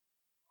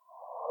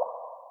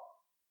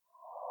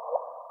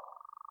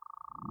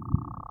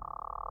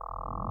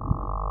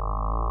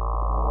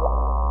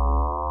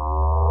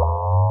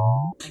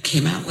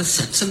came out with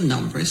sets of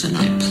numbers and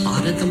I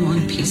plotted them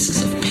on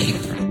pieces of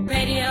paper.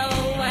 Radio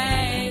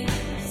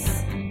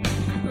waves,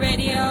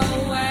 radio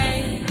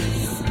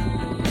waves.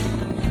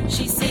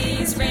 She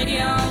sees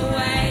radio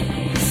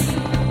waves,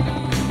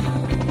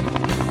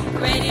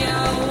 radio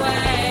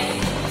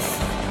waves.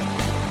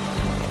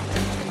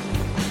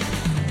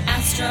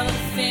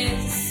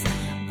 Astrophiz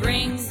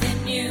brings the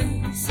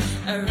news.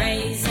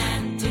 Arrays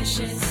and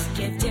dishes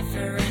give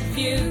different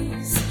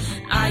views.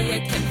 Are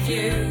you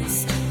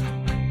confused?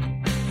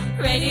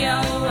 Radio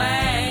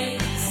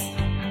waves,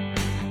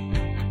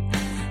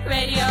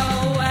 radio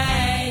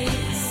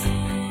waves,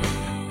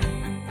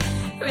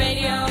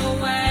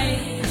 radio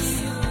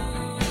waves.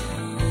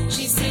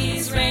 She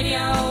sees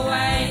radio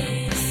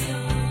waves.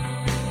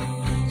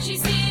 She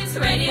sees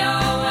radio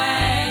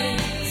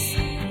waves.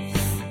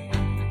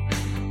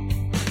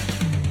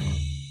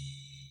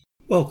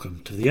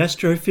 Welcome to the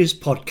Astrophiz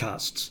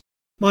podcasts.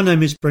 My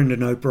name is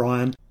Brendan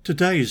O'Brien.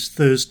 Today is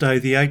Thursday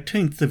the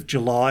 18th of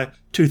July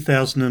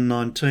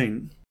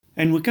 2019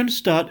 and we're going to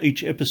start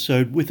each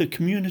episode with a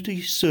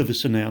community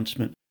service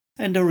announcement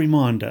and a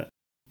reminder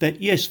that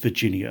yes,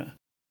 Virginia,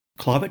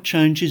 climate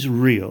change is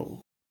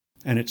real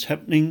and it's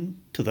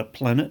happening to the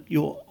planet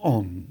you're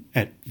on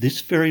at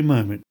this very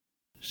moment.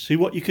 See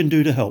what you can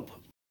do to help.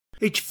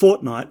 Each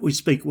fortnight we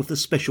speak with a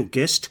special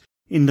guest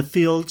in the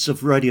fields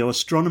of radio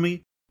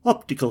astronomy,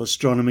 optical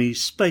astronomy,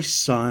 space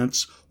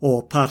science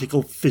or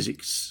particle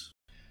physics.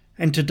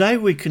 And today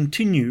we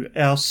continue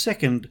our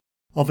second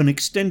of an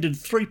extended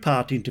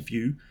three-part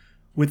interview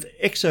with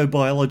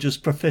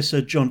exobiologist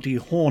Professor Jonty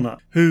Horner,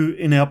 who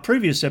in our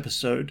previous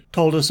episode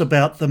told us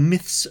about the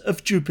myths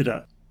of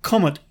Jupiter,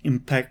 comet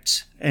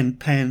impacts and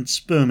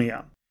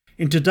panspermia.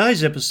 In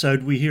today's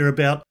episode we hear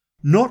about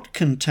not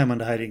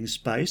contaminating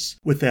space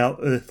with our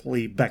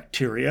earthly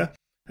bacteria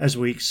as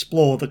we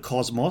explore the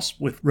cosmos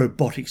with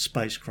robotic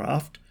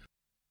spacecraft,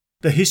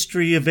 the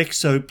history of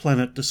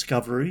exoplanet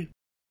discovery,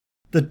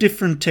 the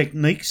different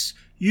techniques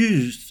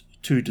used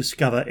to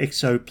discover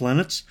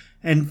exoplanets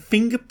and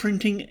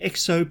fingerprinting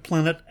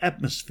exoplanet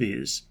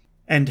atmospheres,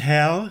 and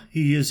how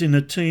he is in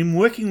a team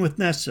working with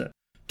NASA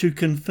to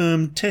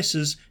confirm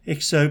TESS's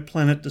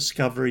exoplanet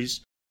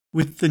discoveries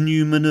with the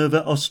new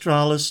Minerva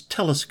Australis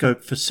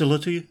telescope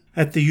facility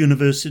at the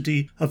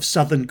University of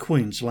Southern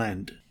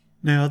Queensland.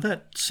 Now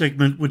that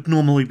segment would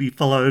normally be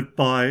followed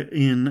by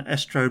Ian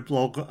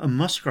Astroblog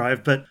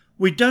Musgrave, but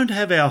we don't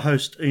have our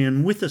host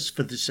Ian with us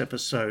for this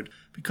episode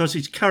because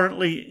he's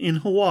currently in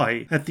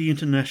Hawaii at the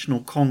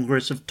International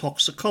Congress of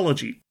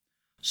Toxicology.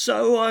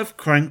 So I've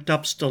cranked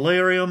up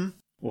Stellarium,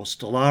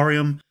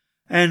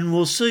 and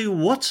we'll see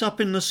what's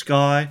up in the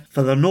sky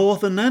for the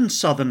northern and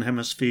southern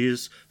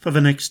hemispheres for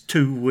the next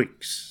 2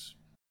 weeks.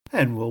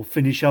 And we'll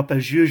finish up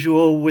as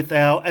usual with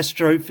our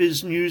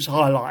Astrophiz news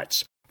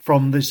highlights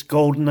from this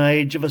golden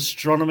age of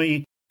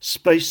astronomy,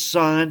 space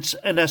science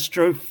and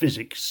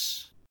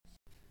astrophysics.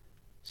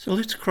 So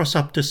let's cross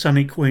up to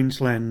sunny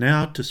Queensland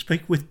now to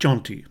speak with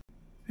Jonty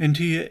and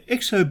hear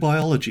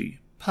Exobiology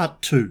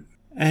Part 2.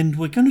 And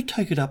we're going to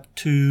take it up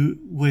to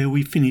where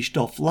we finished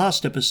off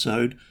last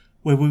episode,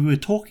 where we were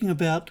talking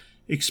about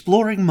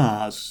exploring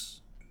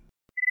Mars.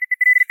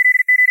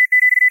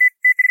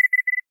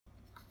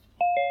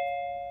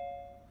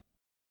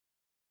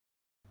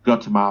 Go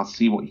to Mars,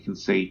 see what you can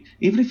see.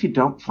 Even if you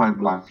don't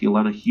find life, you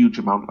learn a huge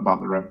amount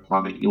about the red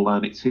planet. You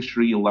learn its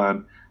history, you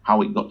learn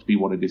how it got to be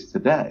what it is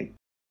today.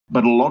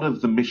 But a lot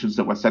of the missions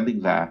that we're sending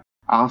there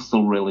are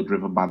still really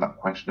driven by that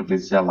question of,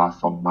 is there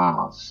life on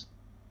Mars?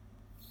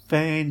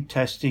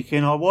 Fantastic.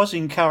 And I was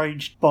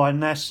encouraged by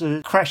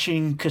NASA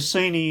crashing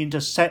Cassini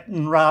into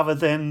Saturn rather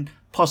than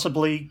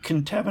possibly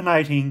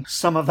contaminating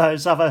some of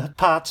those other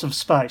parts of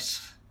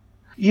space.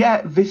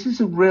 Yeah, this is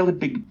a really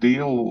big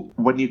deal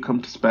when you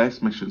come to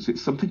space missions.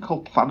 It's something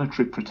called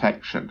planetary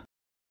protection.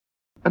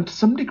 And to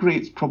some degree,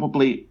 it's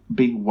probably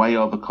being way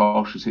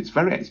overcautious. It's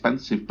very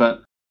expensive,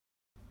 but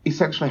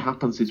essentially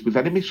happens is with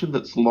any mission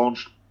that's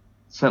launched,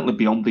 certainly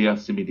beyond the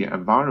Earth's immediate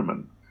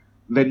environment,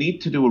 they need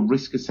to do a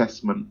risk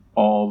assessment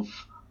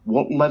of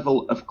what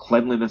level of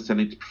cleanliness they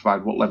need to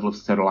provide, what level of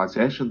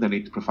sterilisation they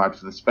need to provide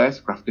for the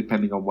spacecraft,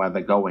 depending on where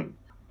they're going.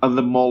 And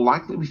the more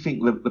likely we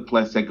think that the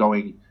place they're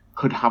going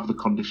could have the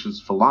conditions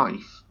for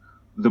life,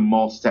 the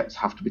more steps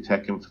have to be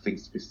taken for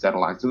things to be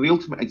sterilised. And the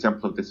ultimate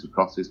example of this, of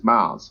course, is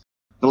Mars.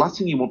 The last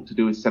thing you want to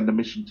do is send a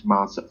mission to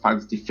Mars that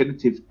finds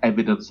definitive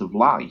evidence of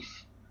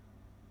life,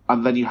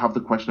 and then you have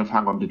the question of,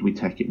 hang on, did we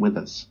take it with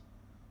us?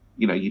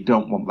 You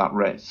don't want that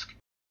risk.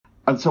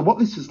 And so what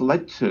this has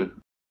led to,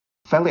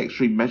 fairly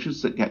extreme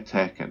measures that get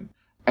taken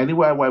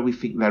anywhere where we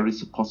think there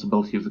is a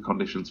possibility of the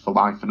conditions for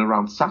life. And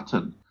around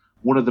Saturn,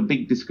 one of the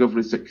big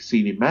discoveries that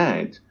Cassini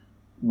made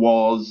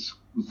was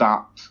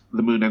that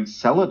the moon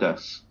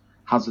Enceladus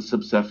has a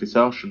subsurface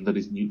ocean that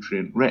is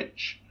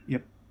nutrient-rich.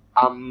 Yep.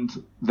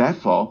 And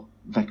therefore,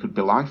 there could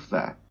be life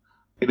there.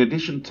 In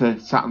addition to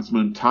Saturn's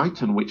moon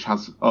Titan, which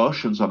has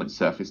oceans on its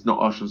surface,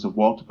 not oceans of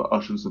water, but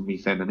oceans of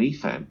methane and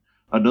ethane,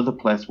 another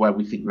place where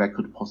we think there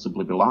could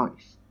possibly be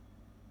life.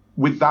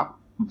 With that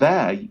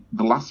there,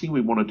 the last thing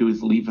we want to do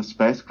is leave a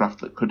spacecraft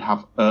that could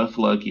have Earth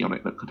lurgy on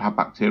it, that could have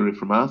bacteria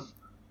from Earth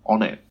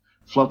on it,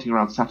 floating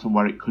around Saturn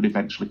where it could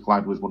eventually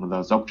collide with one of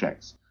those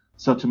objects.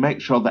 So to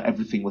make sure that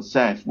everything was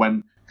safe,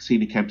 when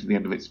Cassini came to the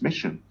end of its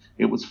mission,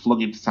 it was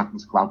flung into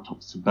Saturn's cloud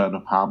tops to burn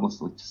up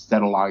harmlessly, to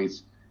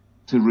sterilise,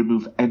 to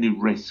remove any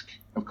risk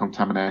of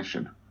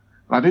contamination.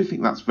 And I do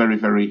think that's very,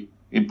 very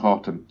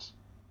important.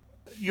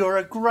 You're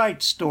a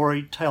great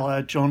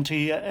storyteller,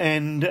 Jonty,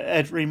 and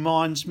it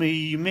reminds me,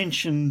 you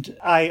mentioned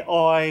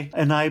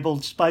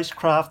AI-enabled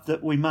spacecraft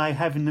that we may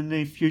have in the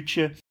near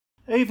future.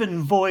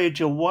 Even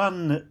Voyager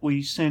 1 that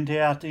we sent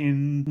out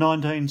in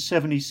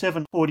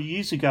 1977, 40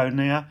 years ago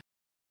now,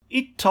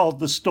 it told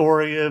the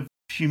story of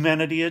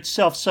humanity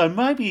itself. So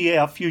maybe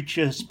our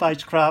future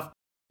spacecraft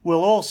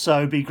will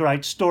also be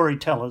great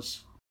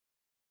storytellers.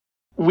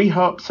 We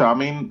hope so. I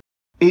mean,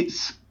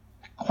 it's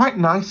quite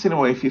nice in a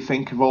way if you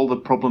think of all the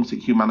problems that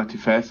humanity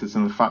faces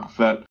and the fact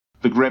that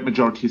the great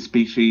majority of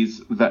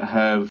species that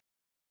have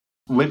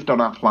lived on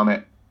our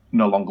planet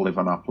no longer live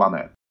on our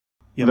planet.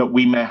 Yep. That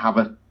we may have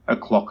a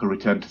clock, a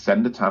return to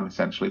sender time,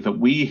 essentially. That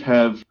we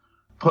have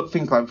put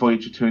things like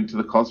Voyager 2 into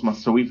the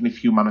cosmos, so even if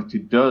humanity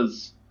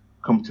does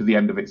come to the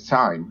end of its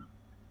time,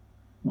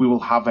 we will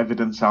have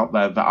evidence out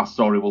there that our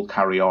story will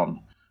carry on.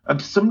 And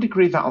to some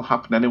degree that'll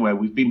happen anyway.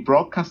 We've been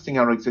broadcasting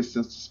our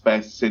existence to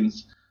space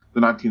since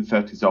the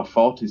 1930s or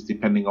 40s,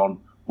 depending on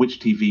which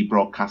TV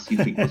broadcast you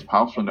think was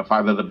powerful enough,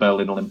 either the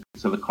Berlin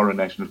Olympics or the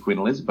coronation of Queen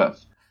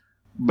Elizabeth.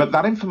 But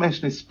that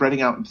information is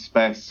spreading out into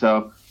space,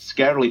 so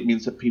scarily it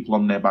means that people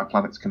on nearby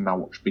planets can now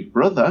watch Big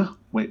Brother,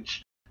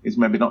 which is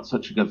maybe not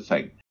such a good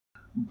thing.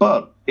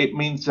 But it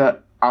means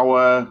that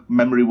our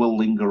memory will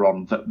linger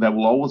on, that there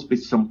will always be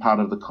some part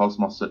of the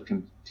cosmos that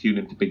can tune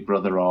into Big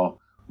Brother or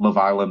Love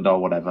Island or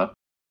whatever.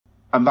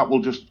 And that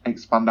will just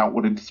expand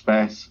outward into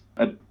space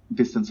at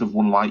distance of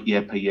 1 light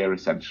year per year,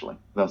 essentially,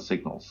 those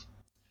signals.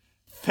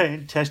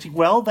 Fantastic.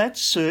 Well, that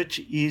search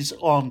is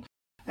on.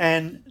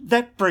 And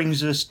that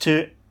brings us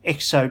to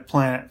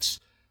exoplanets.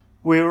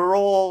 We were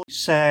all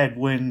sad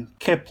when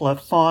Kepler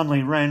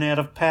finally ran out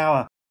of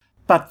power.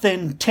 But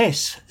then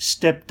TESS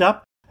stepped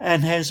up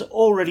and has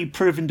already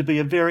proven to be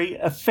a very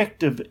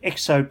effective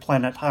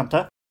exoplanet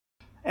hunter.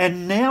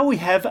 And now we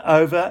have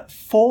over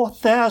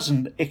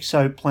 4,000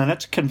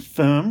 exoplanets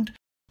confirmed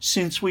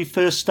since we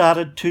first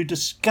started to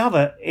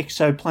discover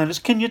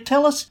exoplanets. Can you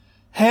tell us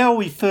how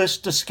we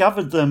first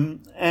discovered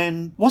them?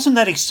 And wasn't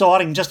that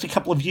exciting just a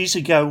couple of years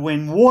ago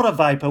when water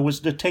vapour was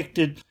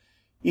detected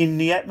in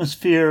the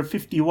atmosphere of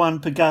 51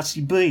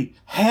 Pegasi b?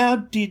 How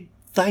did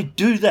they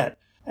do that?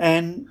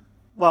 And,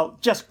 well,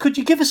 just could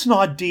you give us an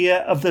idea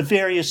of the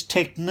various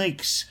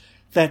techniques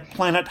that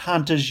planet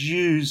hunters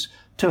use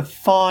to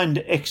find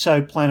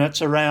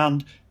exoplanets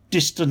around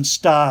distant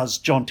stars,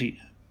 Jonty?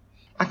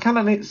 I can,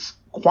 and it's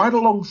quite a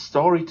long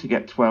story to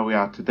get to where we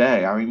are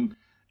today. I mean,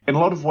 in a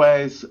lot of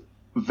ways,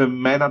 the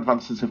main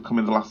advances have come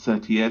in the last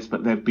 30 years,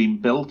 but they've been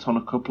built on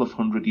a couple of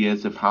 100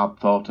 years of hard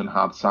thought and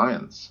hard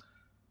science.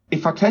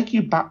 If I take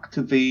you back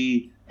to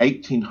the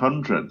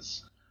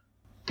 1800s,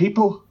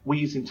 people were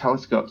using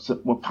telescopes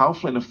that were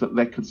powerful enough that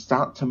they could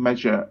start to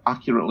measure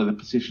accurately the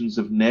positions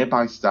of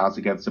nearby stars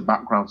against the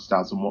background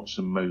stars and watch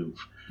them move.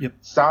 Yep.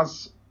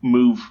 Stars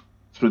move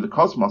through the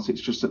cosmos,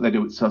 it's just that they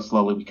do it so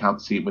slowly we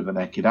can't see it with the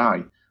naked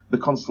eye. The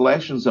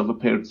constellations over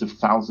periods of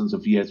thousands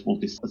of years will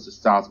as the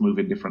stars move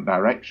in different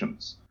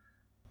directions.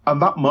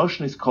 And that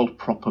motion is called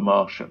proper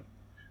motion.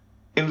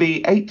 In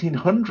the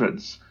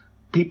 1800s,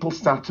 people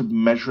started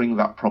measuring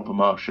that proper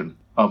motion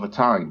over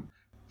time.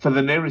 For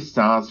the nearest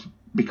stars,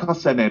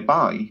 because they're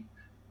nearby,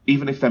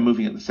 even if they're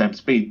moving at the same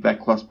speed, they're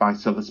close by,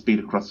 so the speed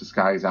across the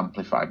sky is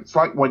amplified. It's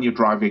like when you're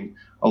driving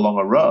along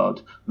a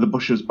road, the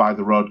bushes by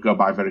the road go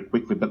by very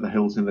quickly, but the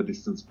hills in the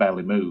distance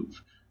barely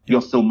move.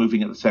 You're still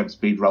moving at the same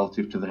speed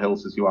relative to the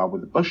hills as you are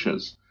with the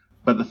bushes,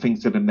 but the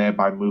things that are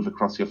nearby move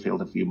across your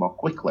field of view more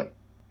quickly.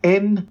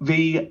 In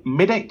the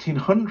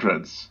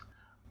mid-1800s,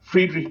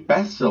 Friedrich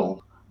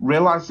Bessel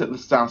realized that the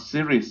star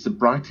Sirius, the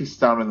brightest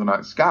star in the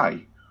night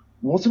sky,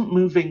 wasn't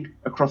moving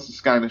across the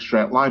sky in a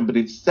straight line, but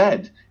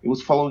instead it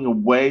was following a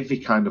wavy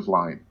kind of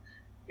line.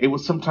 It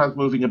was sometimes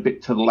moving a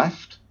bit to the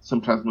left,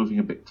 sometimes moving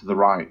a bit to the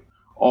right,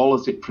 all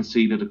as it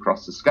proceeded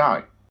across the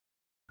sky.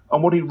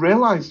 And what he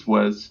realized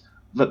was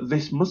that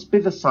this must be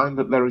the sign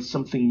that there is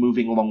something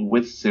moving along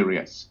with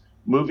Sirius,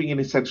 moving in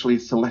essentially a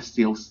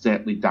celestial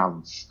stately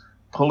dance,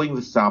 pulling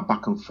the star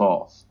back and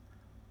forth.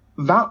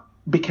 That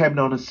became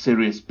known as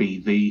Sirius B,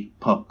 the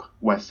pup,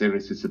 where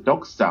Sirius is a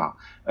dog star,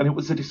 and it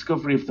was the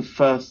discovery of the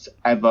first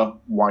ever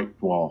white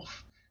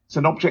dwarf. It's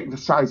an object the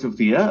size of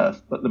the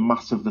Earth, but the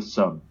mass of the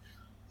Sun,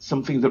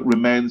 something that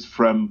remains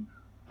from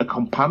a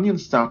companion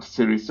star to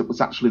Sirius that was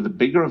actually the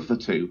bigger of the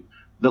two,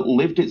 that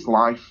lived its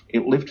life,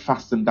 it lived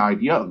fast and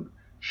died young,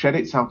 shed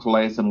its outer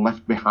layers and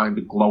left behind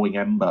a glowing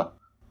ember.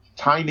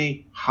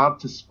 Tiny, hard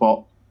to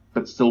spot,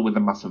 but still with the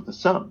mass of the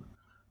Sun.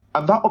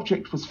 And that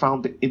object was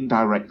found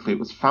indirectly. It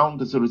was found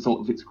as a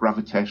result of its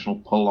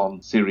gravitational pull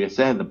on Sirius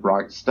A, the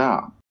bright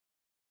star.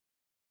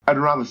 And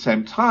around the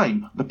same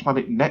time, the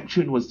planet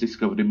Neptune was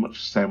discovered in much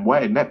the same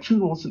way.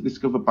 Neptune wasn't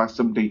discovered by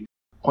somebody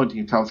pointing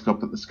a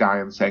telescope at the sky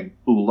and saying,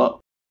 "Ooh,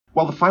 look."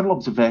 Well, the final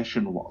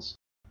observation was.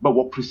 But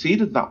what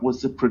preceded that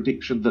was the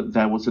prediction that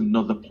there was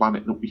another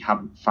planet that we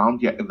hadn't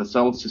found yet in the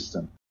solar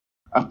system.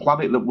 A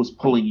planet that was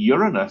pulling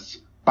Uranus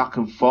back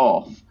and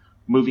forth,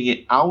 moving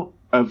it out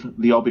of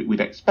the orbit we'd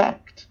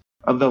expect.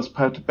 And those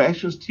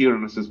perturbations to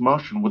Uranus's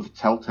motion were the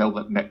telltale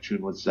that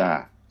Neptune was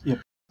there.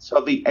 Yep.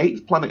 So the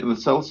 8th planet in the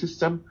solar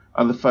system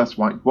and the first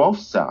white dwarf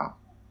star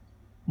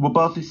were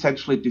both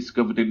essentially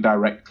discovered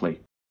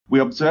indirectly. We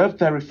observed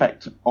their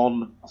effect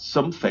on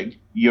something,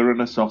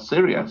 Uranus or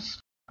Sirius,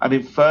 and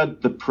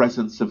inferred the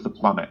presence of the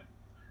planet.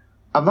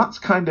 And that's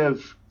kind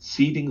of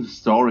seeding the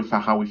story for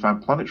how we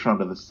find planets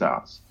around other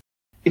stars.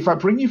 If I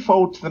bring you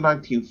forward to the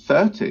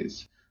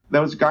 1930s,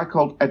 there was a guy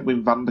called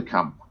Edwin van der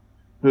Kamp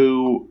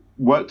who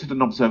worked at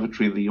an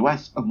observatory in the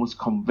US and was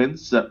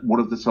convinced that one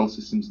of the solar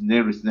system's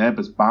nearest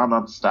neighbours,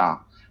 Barnard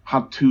star,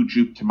 had 2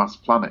 Jupiter-mass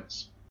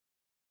planets.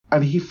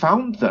 And he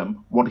found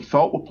them, what he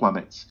thought were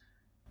planets,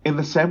 in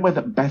the same way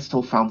that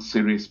Bessel found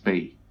Sirius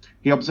B.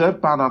 He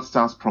observed Barnard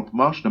star's proper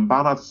motion, and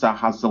Barnard star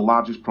has the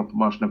largest proper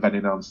motion of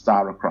any known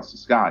star across the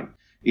sky.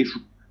 It's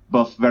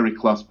both very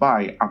close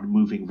by and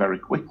moving very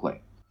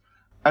quickly.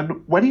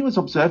 And when he was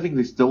observing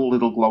this dull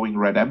little glowing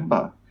red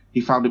ember, he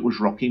found it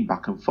was rocking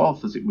back and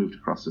forth as it moved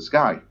across the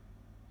sky.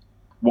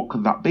 What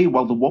could that be?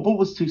 Well, the wobble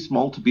was too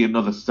small to be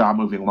another star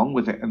moving along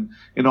with it, and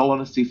in all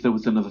honesty, if there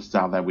was another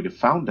star there, we'd have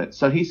found it.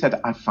 So he said,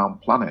 "I've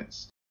found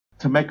planets.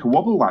 To make a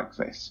wobble like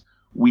this,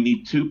 we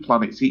need 2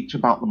 planets, each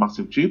about the mass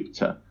of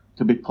Jupiter,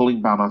 to be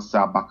pulling Barnard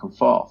star back and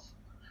forth."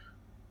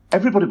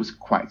 Everybody was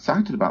quite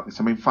excited about this.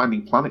 I mean,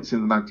 finding planets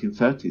in the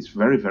 1930s,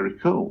 very, very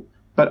cool.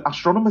 But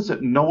astronomers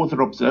at no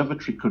other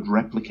observatory could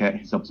replicate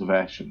his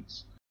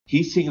observations.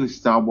 He's seeing this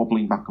star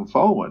wobbling back and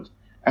forward.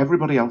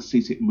 Everybody else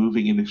sees it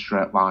moving in a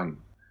straight line.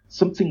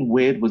 Something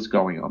weird was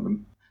going on.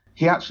 And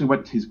he actually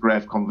went to his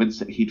grave convinced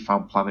that he'd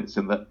found planets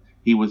and that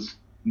he was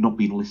not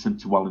being listened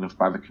to well enough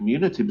by the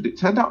community. But it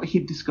turned out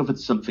he'd discovered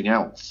something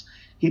else.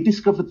 He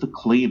discovered the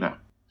cleaner.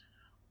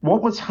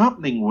 What was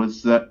happening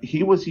was that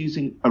he was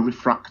using a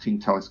refracting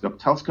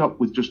telescope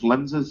with just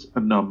lenses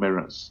and no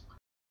mirrors.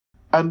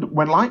 And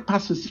when light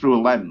passes through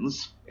a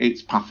lens,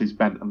 its path is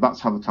bent, and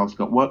that's how the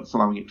telescope works,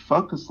 allowing it to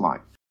focus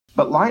light.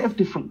 But light of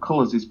different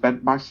colours is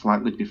bent by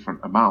slightly different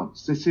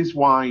amounts. This is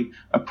why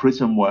a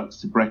prism works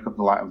to break up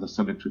the light of the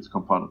sun into its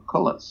component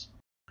colours.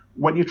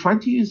 When you're trying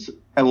to use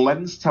a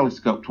lens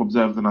telescope to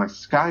observe the night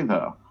sky,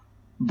 though,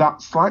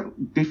 that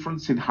slight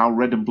difference in how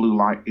red and blue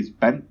light is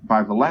bent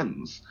by the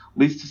lens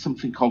leads to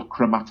something called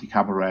chromatic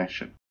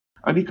aberration.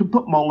 And you can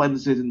put more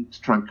lenses in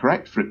to try and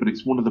correct for it, but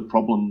it's one of the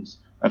problems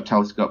of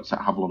telescopes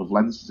that have a lot of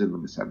lenses in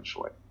them,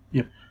 essentially.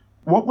 Yep.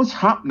 What was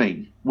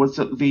happening was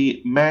that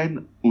the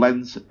main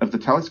lens of the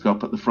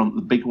telescope at the front,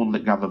 the big one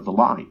that gathered the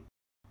light,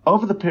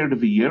 over the period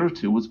of a year or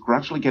two was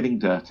gradually getting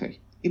dirty.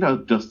 You know,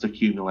 dust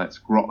accumulates,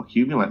 grot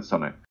accumulates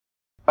on it.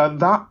 And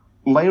that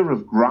layer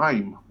of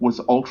grime was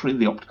altering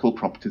the optical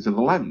properties of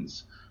the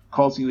lens,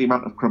 causing the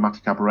amount of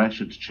chromatic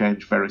aberration to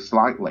change very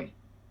slightly.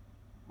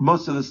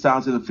 Most of the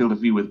stars in the field of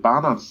view with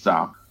Barnard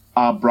star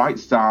are bright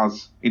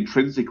stars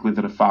intrinsically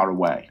that are far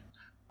away.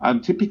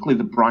 And typically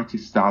the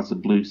brightest stars are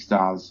blue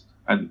stars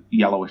and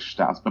yellowish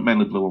stars, but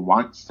mainly blue and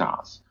white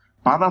stars.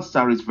 Barnard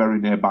star is very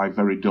nearby,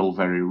 very dull,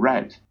 very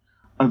red.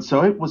 And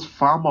so it was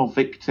far more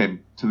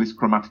victim to this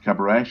chromatic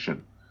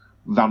aberration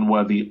than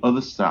were the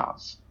other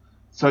stars.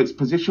 So its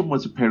position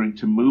was appearing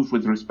to move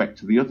with respect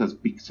to the others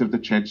because of the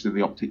change in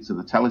the optics of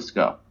the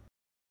telescope.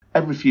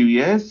 Every few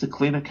years, the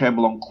cleaner came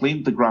along,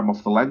 cleaned the grime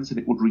off the lens, and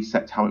it would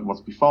reset to how it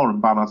was before,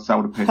 and Barnard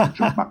star would appear to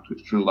jump back to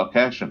its true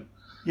location.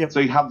 Yep. So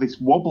you have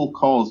this wobble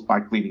caused by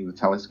cleaning the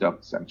telescope,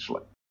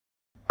 essentially.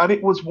 And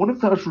it was one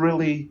of those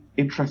really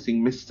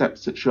interesting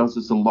missteps that shows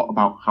us a lot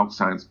about how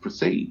science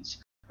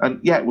proceeds. And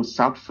yeah, it was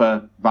sad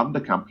for Van der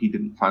Kamp, he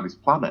didn't find his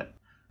planet.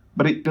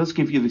 But it does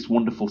give you this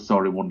wonderful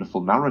story,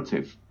 wonderful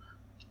narrative.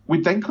 We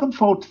then come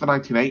forward to the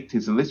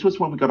 1980s, and this was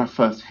when we got our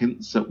first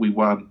hints that we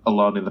weren't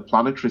alone in the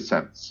planetary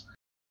sense.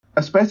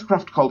 A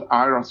spacecraft called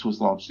IRAS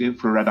was launched, the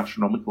Infrared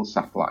Astronomical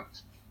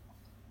Satellite.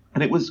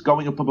 And it was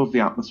going up above the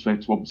atmosphere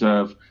to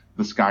observe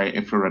the sky at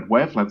infrared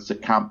wavelengths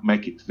that can't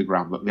make it to the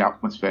ground, that the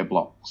atmosphere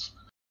blocks.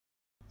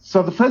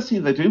 So the first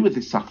thing they do with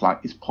this satellite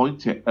is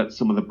point it at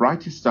some of the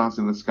brightest stars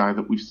in the sky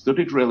that we've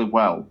studied really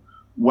well,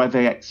 where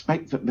they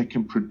expect that they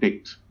can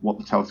predict what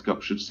the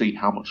telescope should see,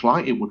 how much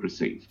light it would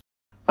receive.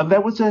 And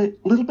there was a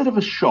little bit of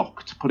a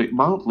shock, to put it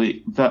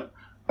mildly, that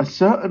a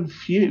certain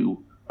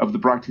few of the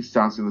brightest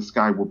stars in the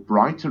sky were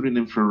brighter in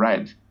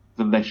infrared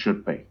than they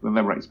should be, than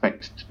they were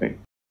expected to be.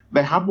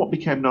 They had what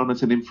became known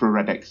as an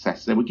infrared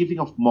excess. They were giving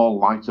off more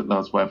light at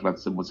those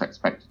wavelengths than was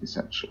expected,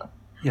 essentially.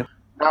 Yep.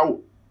 Now,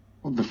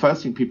 the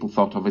first thing people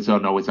thought of is, oh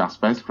no, is our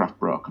spacecraft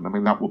broken? I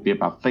mean, that would be a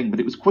bad thing. But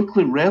it was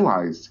quickly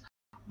realised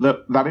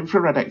that that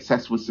infrared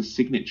excess was the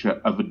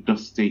signature of a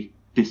dusty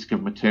disk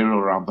of material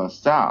around those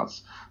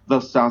stars.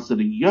 Those stars that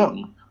are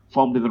young,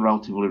 formed in the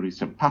relatively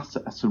recent past,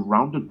 that are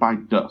surrounded by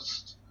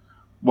dust.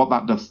 What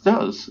that dust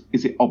does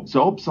is it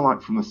absorbs the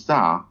light from the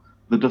star,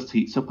 the dust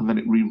heats up, and then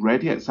it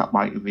re-radiates that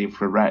light in the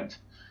infrared,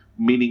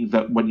 meaning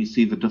that when you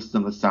see the dust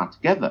and the star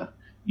together,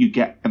 you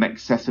get an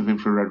excess of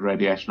infrared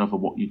radiation over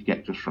what you'd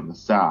get just from the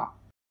star.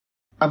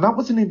 And that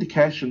was an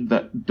indication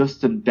that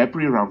dust and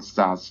debris around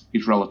stars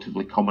is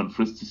relatively common.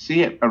 For us to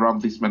see it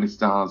around this many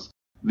stars,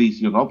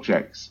 these young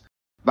objects,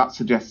 that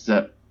suggests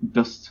that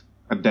dust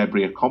and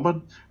debris are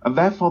common, and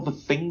therefore the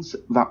things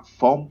that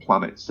form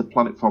planets, the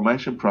planet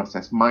formation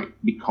process, might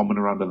be common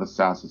around other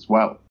stars as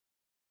well.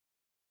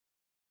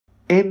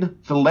 In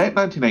the late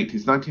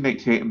 1980s,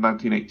 1988 and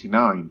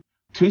 1989,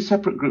 two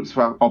separate groups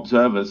of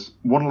observers,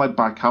 one led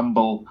by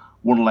Campbell,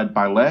 one led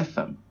by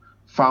Latham,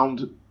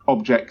 found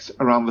objects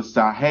around the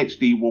star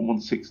HD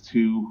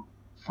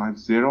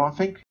 116250, I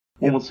think,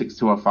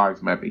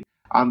 116205 maybe,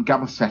 and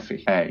Gamma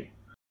Cephei A.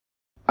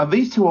 And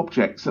these two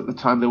objects, at the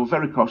time, they were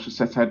very cautious,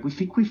 they said, we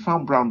think we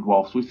found brown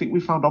dwarfs, we think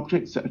we found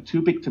objects that are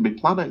too big to be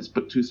planets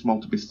but too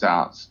small to be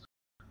stars.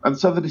 And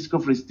so the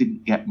discoveries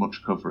didn't get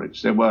much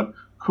coverage. They were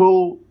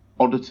cool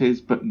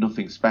oddities but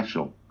nothing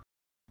special.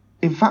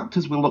 In fact,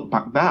 as we look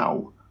back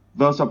now,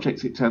 those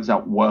objects, it turns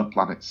out, were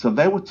planets. So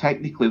they were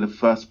technically the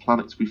first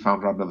planets we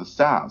found around other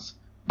stars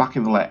back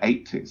in the late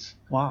 80s.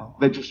 Wow.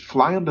 They just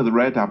fly under the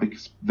radar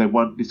because they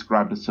weren't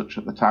described as such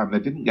at the time. They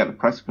didn't get the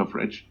press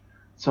coverage,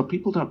 so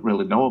people don't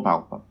really know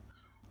about them.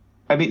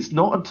 And it's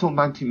not until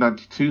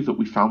 1992 that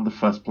we found the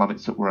first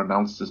planets that were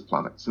announced as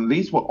planets, and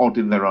these were odd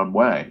in their own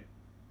way.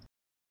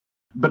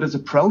 But as a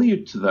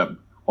prelude to them,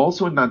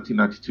 also in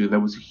 1992, there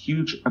was a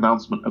huge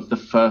announcement of the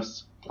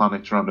first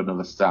planet around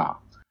another star.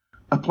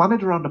 A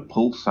planet around a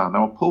pulsar.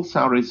 Now, a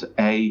pulsar is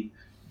a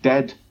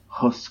dead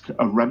husk,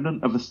 a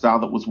remnant of a star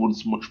that was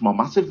once much more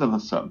massive than the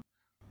Sun,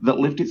 that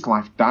lived its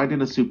life, died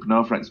in a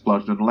supernova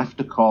explosion, and left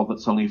a core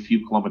that's only a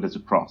few kilometres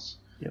across.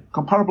 Yep.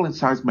 Comparable in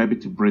size maybe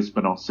to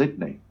Brisbane or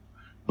Sydney,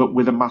 but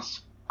with a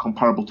mass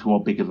comparable to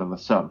or bigger than the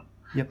Sun.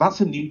 Yep.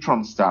 That's a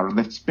neutron star, and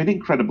they spin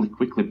incredibly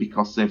quickly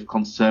because they've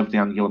conserved the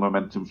angular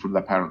momentum from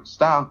their parent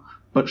star,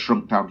 but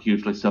shrunk down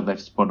hugely, so they've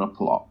spun up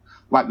a lot.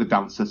 Like the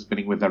dancer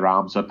spinning with their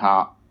arms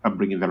apart and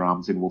bringing their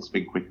arms in will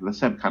spin quicker, the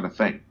same kind of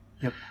thing.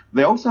 Yep.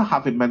 They also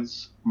have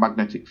immense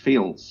magnetic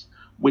fields,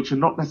 which are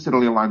not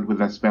necessarily aligned with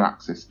their spin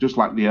axis. Just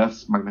like the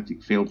Earth's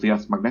magnetic field, the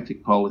Earth's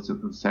magnetic pole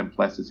isn't in the same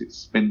place as its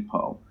spin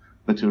pole.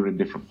 The two are in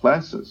different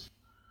places.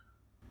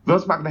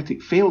 Those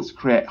magnetic fields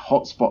create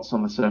hotspots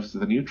on the surface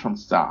of the neutron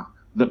star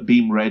that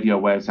beam radio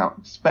waves out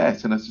into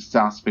space, and as the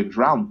star spins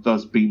round,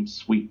 those beams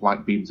sweep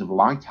like beams of a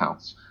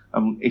lighthouse.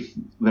 And if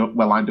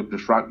we're lined up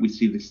just right, we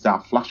see this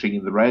star flashing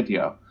in the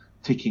radio,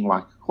 ticking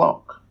like a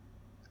clock.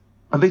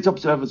 And these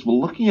observers were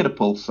looking at a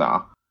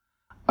pulsar,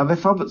 and they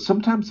found that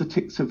sometimes the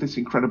ticks of this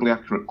incredibly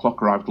accurate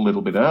clock arrived a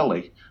little bit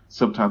early,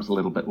 sometimes a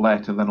little bit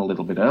late, and then a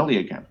little bit early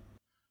again.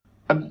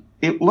 And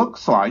it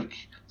looks like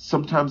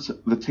sometimes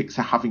the ticks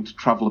are having to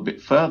travel a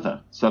bit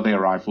further, so they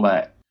arrive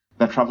late.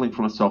 They're travelling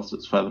from a source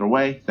that's further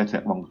away, they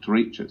take longer to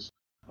reach us.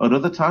 At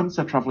other times,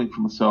 they're travelling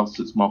from a source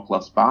that's more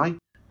close by,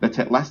 they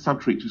take less time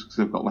to reach us because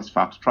they've got less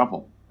far to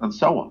travel, and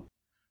so on.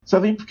 So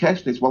the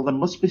implication is, well, there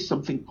must be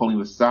something pulling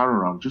the star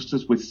around, just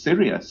as with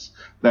Sirius,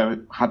 there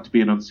had to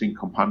be an unseen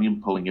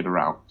companion pulling it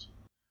around.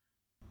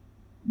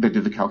 They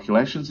did the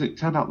calculations, and it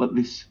turned out that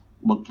this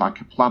looked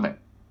like a planet.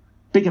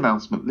 Big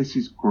announcement, this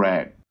is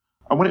great.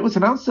 And when it was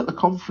announced at the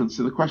conference,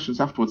 in the questions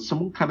afterwards,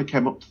 someone kind of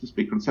came up to the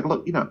speaker and said,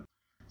 look, it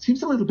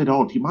seems a little bit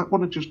odd. You might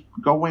want to just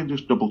go away and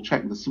just double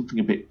check. There's something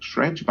a bit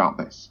strange about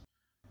this.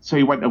 So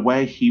he went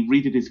away, he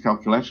redid his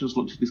calculations,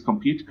 looked at his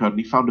computer code, and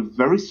he found a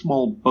very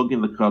small bug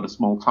in the code, a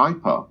small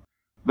typo,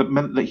 that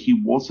meant that he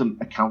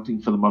wasn't accounting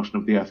for the motion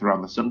of the Earth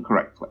around the Sun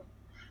correctly.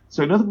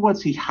 So in other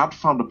words, he had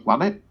found a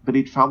planet, but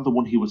he'd found the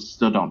one he was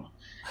stood on.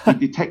 He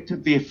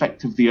detected the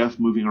effect of the Earth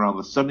moving around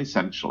the Sun,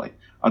 essentially,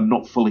 and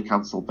not fully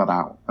cancelled that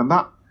out. And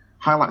that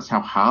highlights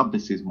how hard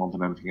this is more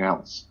than anything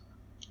else.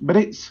 But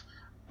it's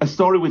a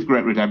story with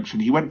great redemption.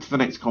 He went to the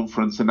next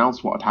conference,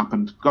 announced what had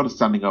happened, got a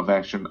standing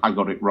ovation, I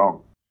got it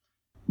wrong.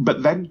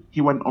 But then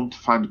he went on to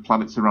find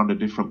planets around a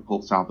different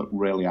pulsar that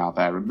really are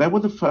there. And they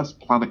were the first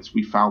planets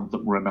we found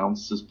that were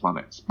announced as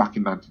planets back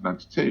in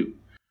 1992.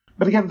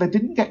 But again, they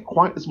didn't get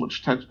quite as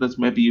much attention as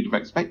maybe you'd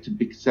have expected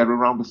because they're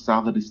around a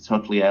star that is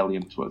totally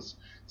alien to us.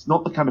 It's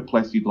not the kind of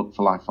place you'd look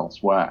for life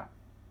elsewhere.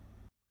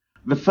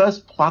 The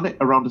first planet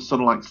around a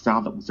Sun-like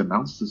star that was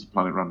announced as a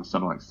planet around a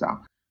Sun-like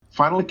star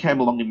finally came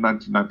along in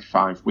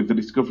 1995 with the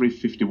discovery of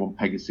 51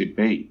 Pegasi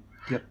b.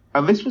 Yep.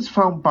 And this was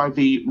found by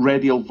the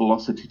radial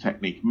velocity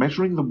technique,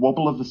 measuring the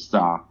wobble of a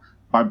star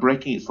by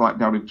breaking its light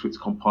down into its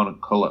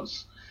component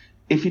colours.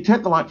 If you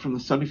take the light from the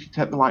Sun, if you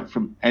take the light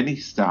from any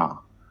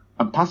star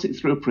and pass it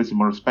through a prism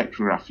or a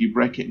spectrograph, you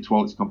break it into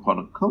all its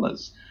component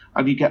colours,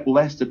 and you get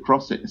laced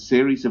across it a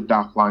series of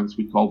dark lines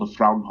we call the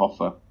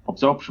Fraunhofer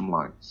absorption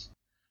lines.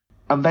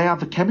 And they are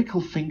the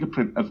chemical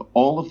fingerprint of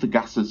all of the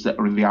gases that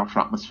are in the outer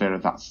atmosphere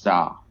of that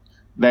star.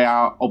 They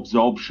are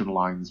absorption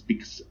lines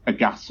because a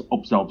gas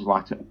absorbs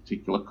light at a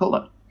particular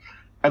colour.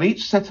 And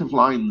each set of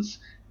lines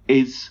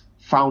is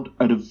found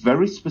at a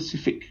very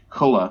specific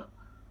colour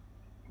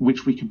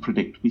which we can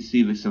predict. We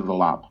see this in the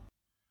lab.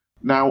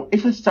 Now,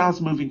 if a star's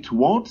moving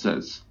towards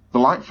us, the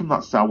light from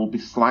that star will be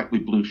slightly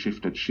blue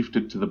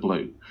shifted to the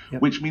blue,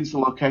 which means the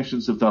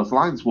locations of those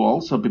lines will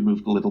also be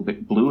moved a little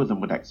bit bluer than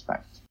we'd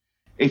expect.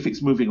 If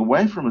it's moving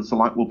away from us, the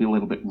light will be a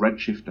little bit red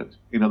shifted.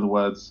 In other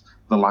words,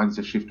 the lines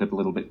are shifted a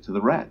little bit to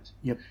the red.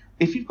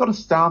 If you've got a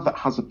star that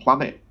has a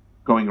planet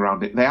going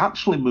around it, they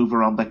actually move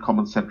around their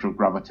common centre of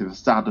gravity. The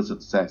star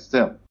doesn't stay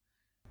still.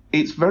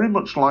 It's very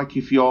much like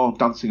if you're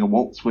dancing a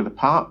waltz with a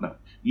partner.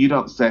 You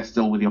don't stay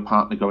still with your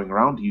partner going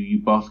around you. You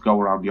both go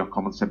around your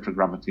common centre of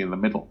gravity in the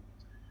middle.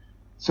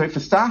 So if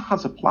a star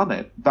has a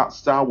planet, that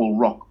star will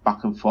rock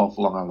back and forth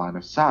along our line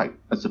of sight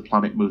as the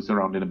planet moves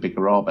around in a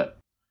bigger orbit.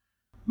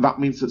 That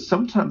means that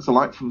sometimes the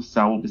light from the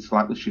star will be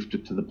slightly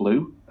shifted to the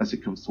blue as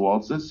it comes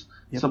towards us.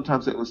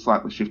 Sometimes it will be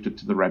slightly shifted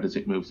to the red as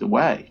it moves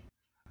away.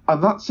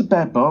 And that's the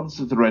bare bones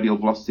of the radial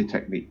velocity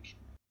technique.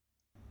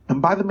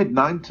 And by the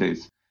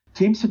mid-90s,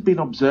 teams had been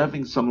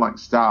observing sun-like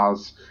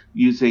stars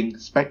using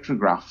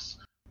spectrographs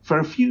for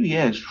a few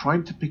years,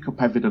 trying to pick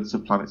up evidence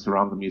of planets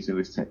around them using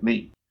this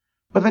technique.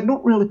 But they'd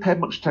not really paid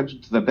much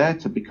attention to the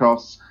data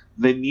because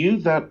they knew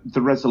that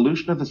the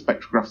resolution of the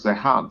spectrographs they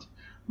had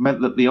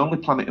meant that the only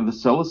planet in the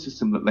solar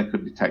system that they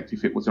could detect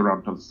if it was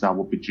around another star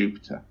would be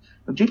Jupiter.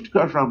 And Jupiter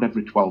goes around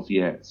every 12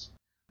 years.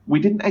 We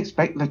didn't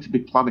expect there to be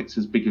planets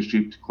as big as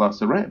Jupiter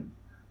closer in.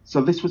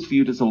 So this was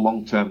viewed as a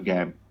long-term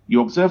game.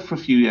 You observe for a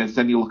few years,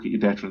 then you look at your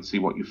data and see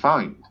what you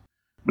find.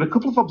 But a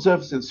couple of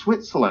observers in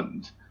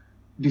Switzerland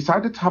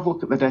decided to have a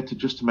look at the data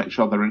just to make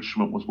sure their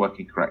instrument was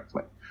working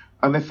correctly.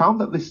 And they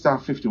found that this star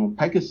 51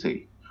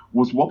 Pegasi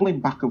was wobbling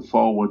back and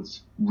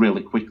forwards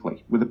really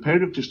quickly, with a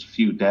period of just a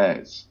few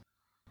days,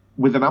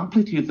 with an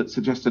amplitude that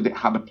suggested it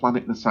had a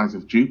planet the size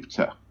of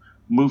Jupiter,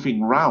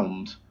 moving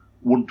round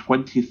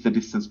 1/20th the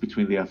distance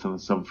between the Earth and the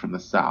Sun from the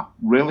star,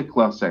 really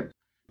close in. It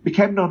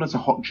became known as a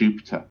hot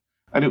Jupiter,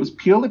 and it was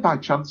purely by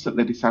chance that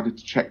they decided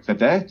to check their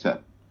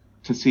data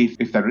to see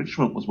if their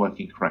instrument was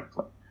working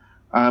correctly.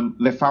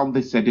 They found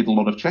this, they did a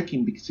lot of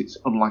checking because it's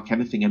unlike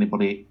anything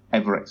anybody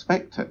ever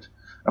expected.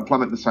 A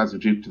planet the size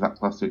of Jupiter that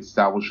close to its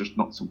star was just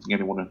not something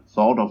anyone had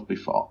thought of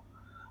before.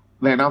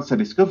 They announced their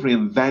discovery,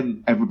 and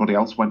then everybody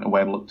else went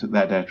away and looked at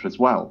their data as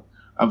well.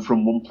 And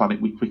from one planet,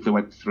 we quickly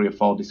went to 3 or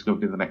 4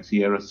 discovered in the next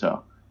year or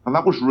so. And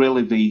that was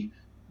really the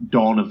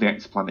dawn of the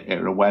exoplanet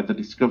era, where the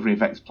discovery of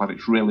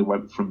exoplanets really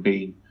went from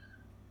being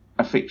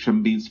a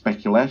fiction, being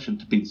speculation,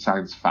 to being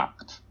science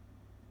fact.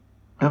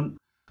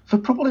 For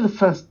probably the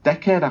first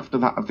decade after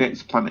that of the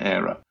exoplanet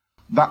era,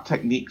 that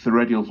technique, the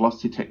radial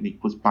velocity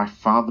technique, was by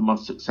far the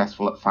most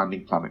successful at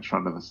finding planets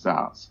around other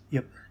stars.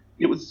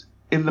 It was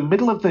in the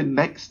middle of the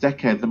next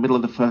decade, the middle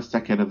of the first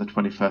decade of the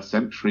 21st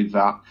century,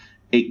 that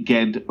it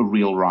gained a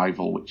real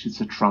rival, which is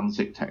the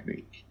transit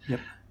technique.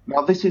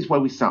 Now, this is where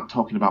we start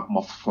talking about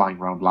moths flying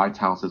around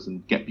lighthouses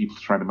and get people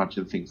to try and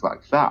imagine things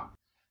like that.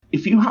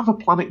 If you have a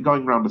planet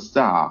going around a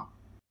star,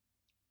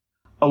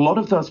 a lot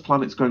of those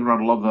planets going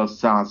around a lot of those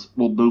stars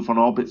will move on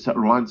orbits that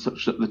are aligned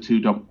such that the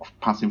two don't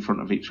pass in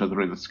front of each other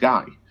in the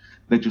sky.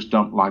 They just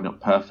don't line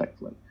up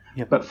perfectly.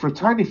 But for a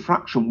tiny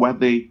fraction where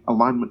the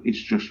alignment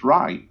is just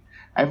right,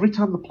 every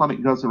time the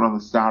planet goes around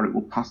the star, it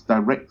will pass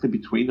directly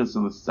between us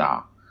and the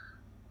star.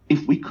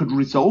 If we could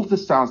resolve the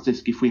star's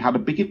disk, if we had a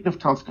big enough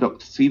telescope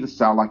to see the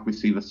star like we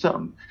see the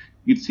sun,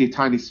 you'd see a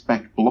tiny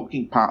speck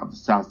blocking part of the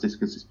star's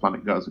disk as this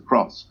planet goes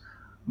across.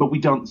 But we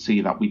don't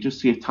see that. We just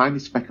see a tiny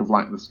speck of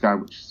light in the sky,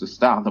 which is the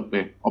star that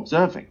we're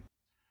observing.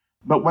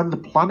 But when the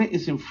planet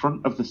is in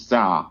front of the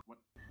star,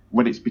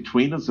 when it's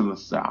between us and the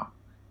star,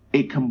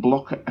 it can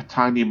block a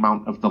tiny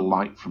amount of the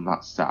light from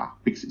that star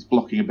because it's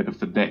blocking a bit of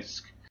the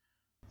disk.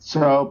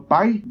 So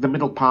by the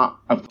middle part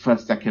of the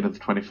first decade of the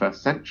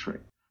 21st century,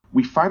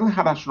 we finally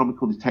had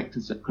astronomical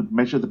detectors that could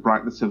measure the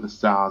brightness of the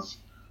stars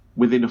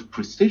with enough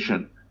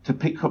precision to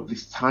pick up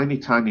this tiny,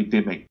 tiny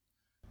dimming.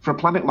 For a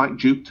planet like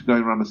Jupiter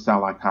going around a star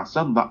like our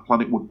Sun, that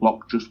planet would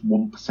block just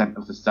 1%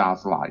 of the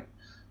star's light.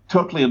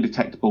 Totally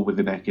undetectable with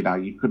the naked eye.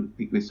 You couldn't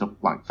pick this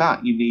up like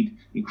that. You need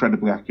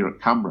incredibly accurate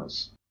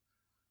cameras.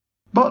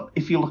 But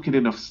if you look at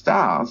enough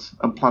stars,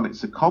 and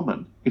planets are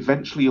common,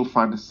 eventually you'll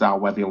find a star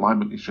where the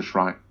alignment is just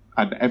right,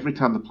 and every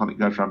time the planet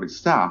goes around its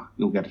star,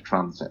 you'll get a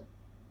transit.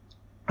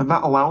 And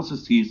that allows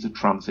us to use the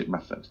transit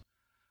method.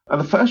 And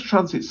the first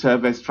transit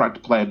surveys tried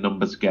to play a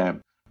numbers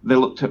game. They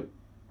looked at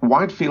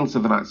wide fields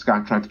of the night sky,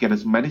 trying to get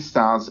as many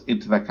stars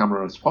into their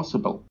camera as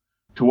possible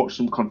to watch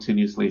them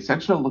continuously,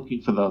 essentially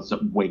looking for those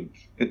that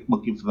wink,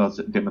 looking for those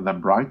that dim and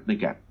then brighten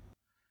again.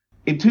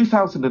 In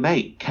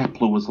 2008,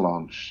 Kepler was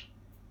launched,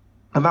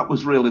 and that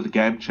was really the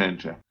game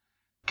changer.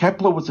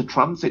 Kepler was a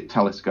transit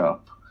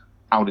telescope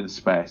out in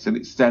space, and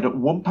it stared at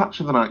one patch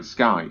of the night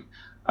sky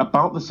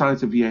about the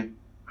size of your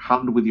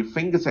hand with your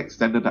fingers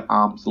extended at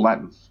arm's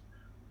length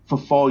for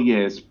 4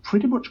 years,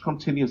 pretty much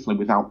continuously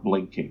without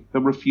blinking.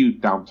 There were a few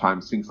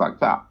downtimes, things like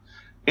that.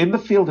 In the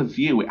field of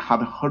view, it had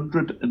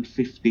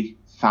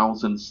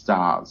 150,000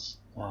 stars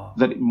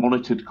that it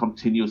monitored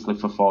continuously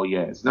for 4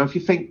 years. Now, if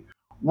you think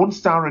one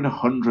star in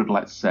 100,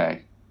 let's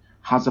say,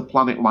 has a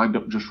planet lined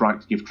up just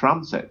right to give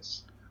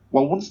transits,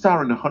 Well, one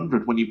star in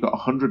 100, when you've got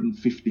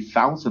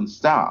 150,000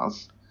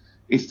 stars,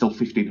 is still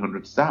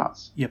 1,500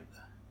 stars. Yep.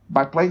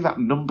 By playing that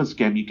numbers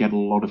game, you get a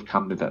lot of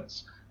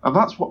candidates. And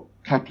that's what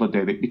Kepler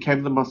did. It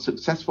became the most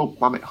successful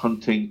planet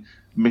hunting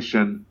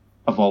mission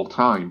of all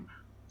time,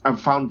 and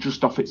found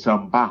just off its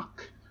own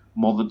back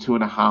more than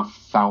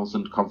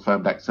 2,500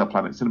 confirmed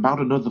exoplanets, and about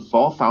another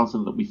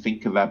 4,000 that we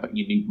think are there, but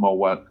you need more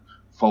work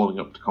following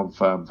up to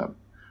confirm them.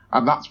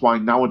 And that's why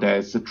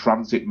nowadays the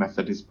transit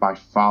method is by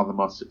far the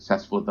most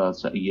successful of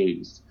those that are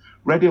used.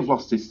 Radio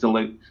velocity is still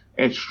in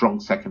a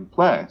strong second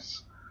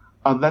place.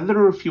 And then there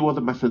are a few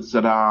other methods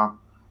that are,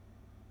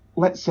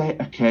 let's say,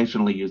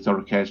 occasionally used or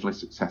occasionally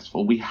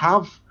successful. We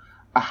have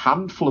a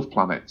handful of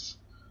planets,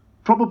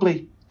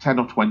 probably 10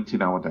 or 20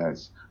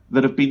 nowadays,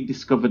 that have been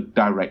discovered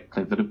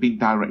directly, that have been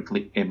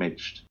directly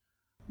imaged.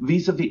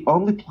 These are the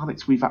only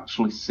planets we've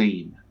actually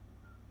seen.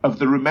 Of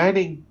the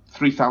remaining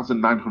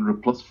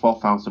 3,900 plus,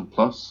 4,000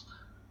 plus,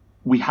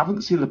 we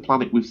haven't seen the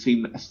planet. We've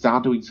seen a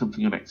star doing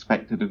something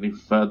unexpected and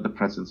inferred the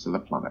presence of the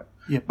planet.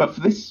 Yep. But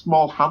for this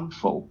small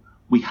handful,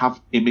 we have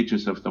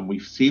images of them.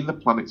 We've seen the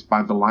planets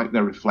by the light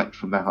they reflect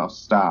from their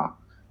host star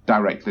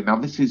directly. Now,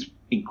 this is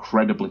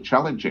incredibly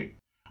challenging,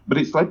 but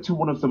it's led to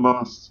one of the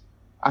most,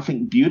 I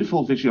think,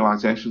 beautiful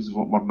visualizations of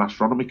what modern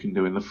astronomy can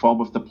do in the form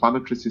of the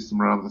planetary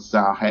system around the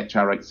star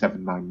HRX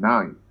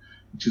 799,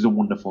 which is a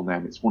wonderful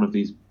name. It's one of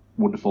these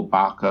wonderful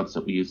barcodes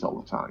that we use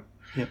all the time.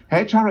 Yep.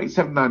 HRX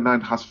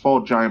 799 has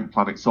 4 giant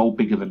planets, all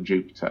bigger than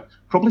Jupiter,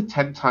 probably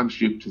 10 times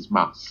Jupiter's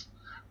mass.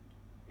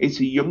 It's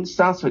a young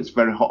star, so it's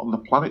very hot, and the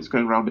planets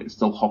going around it are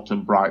still hot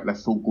and bright. They're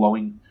still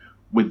glowing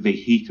with the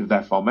heat of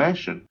their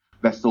formation.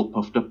 They're still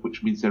puffed up,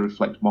 which means they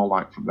reflect more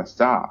light from their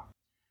star.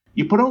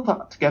 You put all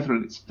that together,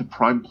 and it's the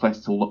prime place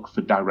to look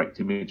for direct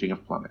imaging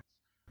of planets.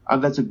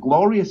 And there's a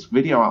glorious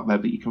video out there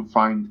that you can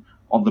find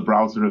on the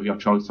browser of your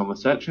choice, on the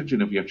search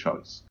engine of your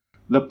choice,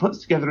 that puts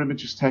together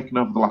images taken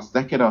over the last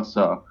decade or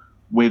so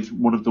with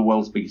one of the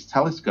world's biggest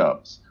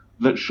telescopes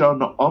that show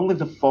not only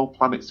the 4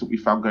 planets that we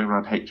found going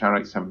around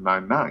HRX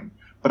 799,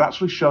 but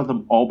actually show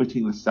them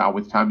orbiting the star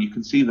with time. You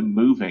can see them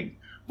moving.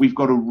 We've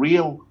got a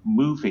real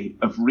movie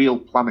of real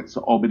planets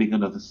orbiting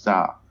another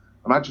star.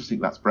 And I just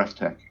think that's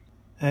breathtaking.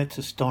 That's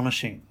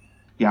astonishing.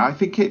 Yeah, I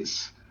think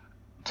it's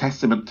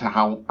testament to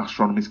how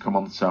astronomy's come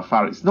on so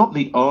far. It's not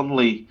the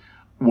only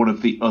one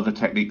of the other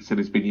techniques that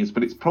has been used,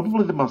 but it's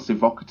probably the most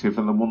evocative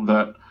and the one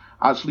that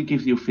actually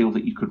gives you a feel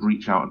that you could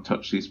reach out and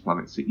touch these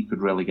planets, that you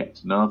could really get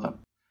to know them.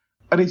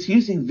 And it's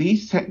using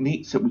these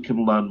techniques that we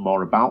can learn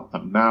more about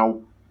them.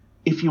 Now,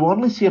 if you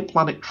only see a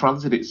planet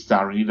transit its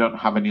star and you don't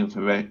have any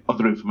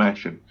other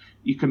information,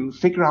 you can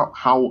figure out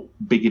how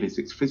big it is,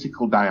 its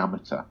physical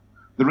diameter.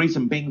 The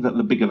reason being that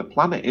the bigger the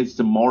planet is,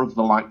 the more of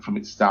the light from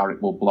its star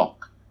it will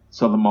block,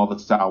 so the more the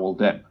star will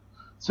dim.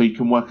 So you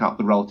can work out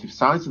the relative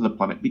size of the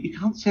planet, but you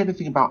can't say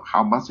anything about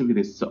how massive it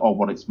is or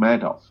what it's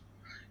made of.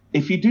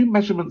 If you do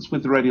measurements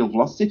with the radial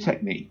velocity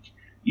technique,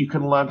 you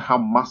can learn how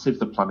massive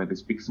the planet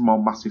is, because a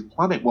more massive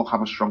planet will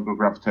have a stronger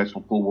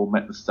gravitational pull, will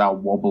make the star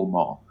wobble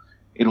more.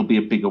 It'll be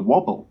a bigger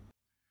wobble.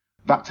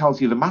 That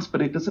tells you the mass,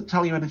 but it doesn't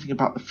tell you anything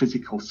about the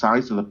physical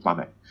size of the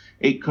planet.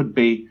 It could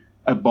be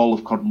a ball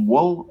of cotton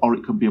wool, or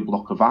it could be a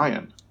block of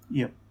iron.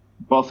 Yep.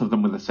 Both of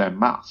them with the same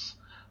mass.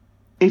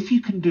 If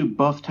you can do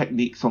both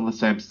techniques on the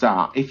same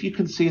star, if you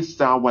can see a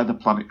star where the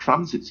planet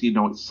transits, you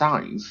know its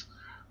size,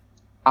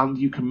 and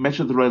you can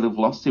measure the radial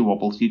velocity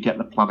wobbles, you get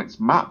the planet's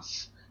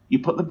mass. You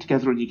put them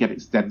together and you get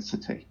its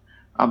density.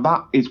 And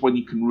that is when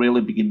you can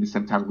really begin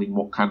disentangling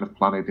what kind of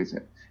planet is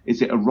it.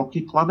 Is it a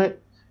rocky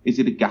planet? Is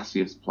it a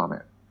gaseous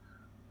planet?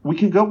 We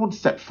can go one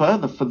step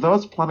further. For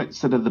those planets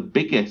that are the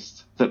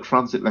biggest, that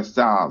transit their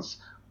stars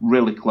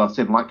really close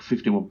in, like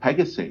 51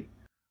 Pegasi,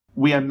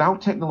 we are now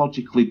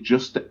technologically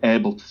just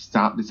able to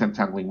start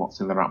disentangling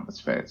what's in their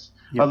atmospheres.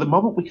 Yep. At the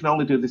moment, we can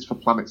only do this for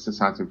planets the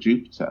size of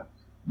Jupiter,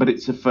 but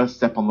it's the first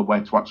step on the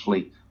way to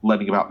actually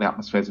learning about the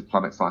atmospheres of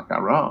planets like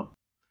our own.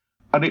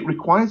 And it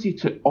requires you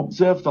to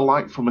observe the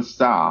light from a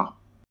star,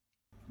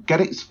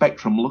 get its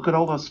spectrum, look at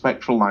all those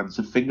spectral lines,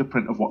 a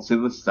fingerprint of what's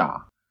in the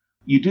star.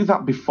 You do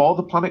that before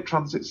the planet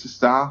transits the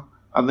star,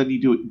 and then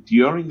you do it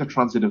during the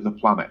transit of the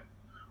planet.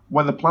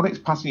 When the planet's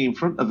passing in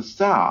front of the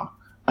star,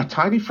 a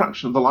tiny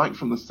fraction of the light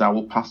from the star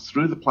will pass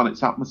through the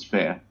planet's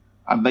atmosphere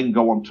and then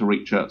go on to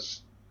reach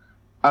us.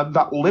 And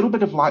that little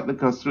bit of light that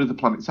goes through the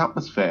planet's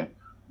atmosphere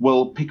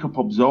will pick up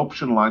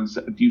absorption lines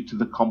that are due to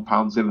the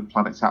compounds in the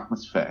planet's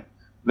atmosphere.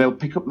 They'll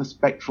pick up the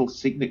spectral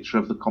signature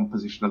of the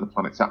composition of the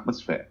planet's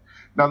atmosphere.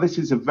 Now, this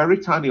is a very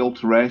tiny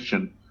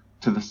alteration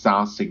to the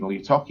star's signal.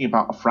 You're talking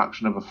about a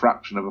fraction of a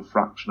fraction of a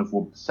fraction of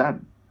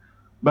 1%.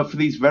 But for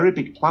these very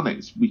big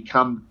planets, we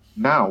can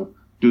now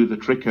do the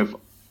trick of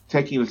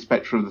taking the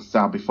spectrum of the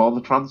star before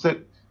the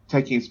transit,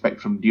 taking a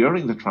spectrum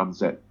during the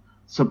transit,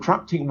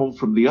 subtracting one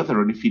from the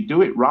other, and if you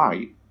do it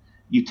right,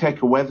 you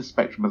take away the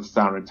spectrum of the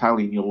star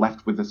entirely and you're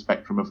left with the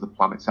spectrum of the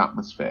planet's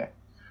atmosphere.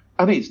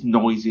 And it's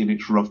noisy and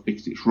it's rough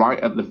because it's right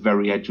at the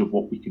very edge of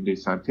what we can do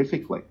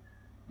scientifically.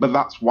 But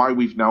that's why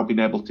we've now been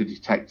able to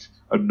detect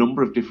a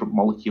number of different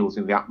molecules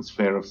in the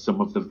atmosphere of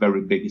some of the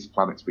very biggest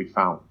planets we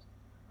found.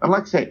 And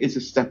like I say, it's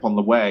a step on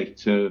the way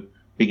to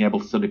being able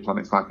to study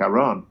planets like our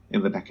own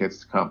in the decades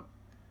to come.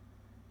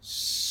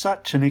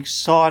 Such an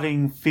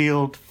exciting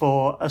field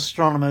for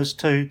astronomers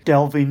to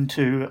delve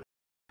into.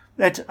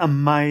 That's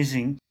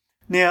amazing.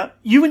 Now,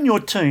 you and your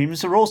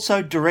teams are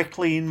also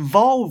directly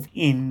involved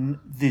in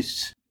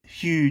this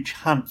huge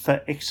hunt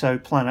for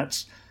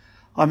exoplanets.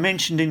 I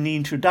mentioned in the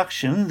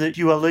introduction that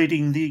you are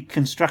leading the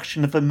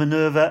construction of a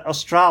Minerva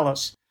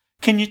Australis.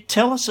 Can you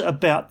tell us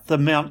about the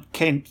Mount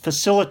Kent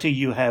facility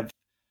you have,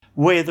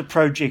 where the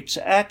project's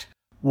at,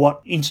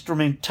 what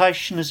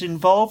instrumentation is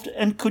involved,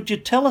 and could you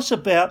tell us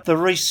about the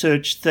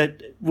research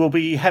that will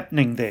be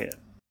happening there?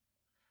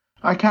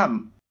 I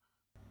can.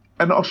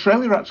 And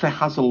Australia actually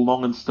has a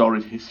long and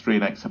storied history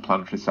in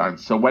exoplanetary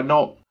science, so we're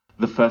not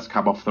the first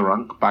cab off the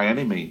rank by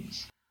any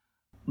means.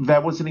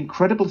 There was an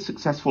incredibly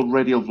successful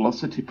radial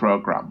velocity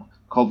program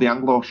called the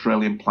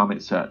Anglo-Australian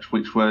Planet Search,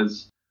 which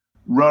was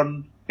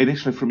run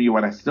initially from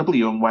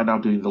UNSW, and we're now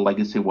doing the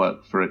legacy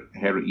work for it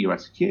here at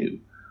USQ,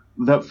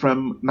 that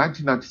from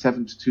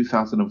 1997 to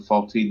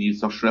 2014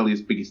 used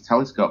Australia's biggest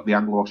telescope, the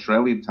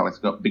Anglo-Australian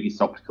Telescope, biggest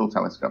optical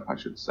telescope, I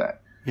should say,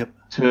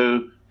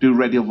 to do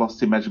radial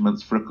velocity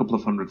measurements for a couple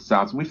of hundred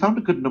stars. And we found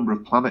a good number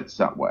of planets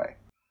that way.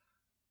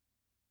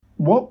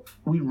 What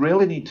we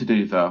really need to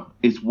do, though,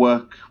 is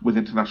work with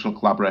international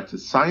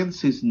collaborators.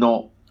 Science is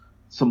not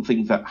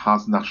something that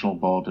has national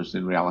borders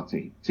in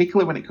reality,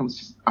 particularly when it comes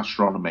to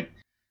astronomy.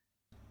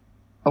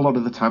 A lot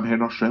of the time here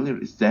in Australia,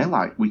 it's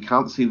daylight. We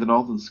can't see the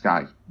northern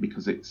sky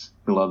because it's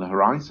below the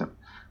horizon.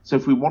 So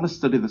if we want to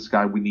study the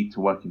sky, we need to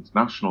work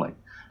internationally.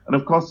 And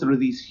of course, there are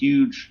these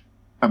huge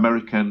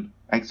American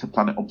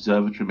exoplanet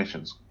observatory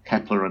missions,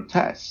 Kepler and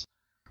TESS,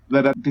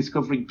 that are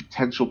discovering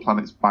potential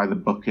planets by the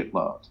bucket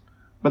load.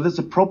 But there's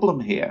a problem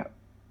here.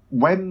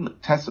 When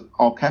TESS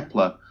or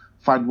Kepler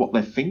find what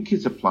they think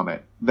is a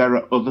planet, there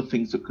are other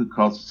things that could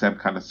cause the same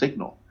kind of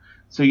signal.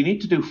 So you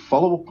need to do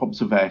follow-up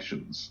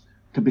observations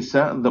to be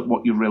certain that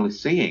what you're really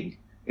seeing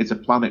is a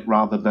planet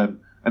rather than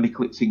an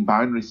eclipsing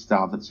binary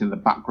star that's in the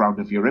background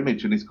of your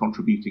image and is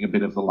contributing a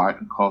bit of the light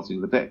and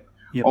causing the dip.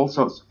 All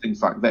sorts of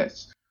things like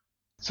this.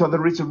 So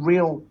there is a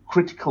real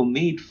critical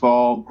need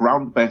for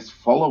ground-based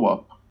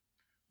follow-up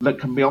that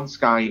can be on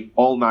sky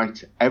all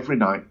night, every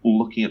night,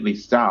 looking at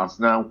these stars.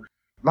 Now,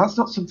 that's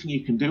not something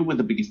you can do with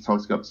the biggest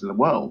telescopes in the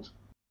world,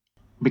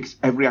 because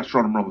every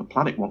astronomer on the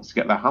planet wants to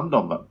get their hand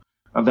on them.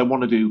 And they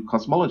want to do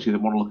cosmology, they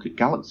want to look at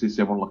galaxies,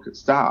 they want to look at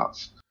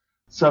stars.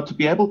 So to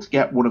be able to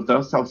get one of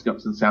those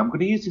telescopes and say, I'm going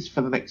to use this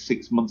for the next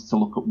 6 months to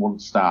look at one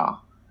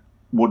star,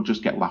 would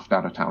just get laughed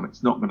out of town.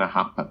 It's not going to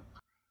happen.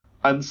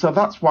 And so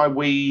that's why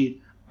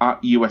we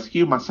at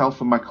USQ,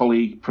 myself and my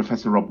colleague,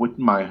 Professor Rob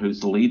Wittenmeyer, who's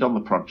the lead on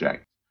the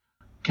project,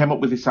 came up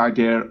with this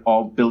idea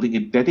of building a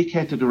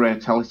dedicated array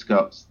of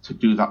telescopes to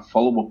do that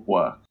follow-up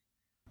work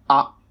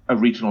at a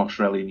regional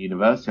Australian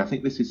university. I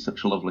think this is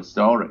such a lovely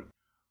story.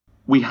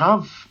 We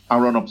have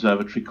our own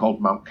observatory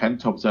called Mount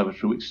Kent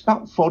Observatory, which is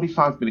about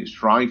 45 minutes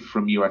drive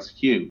from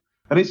USQ.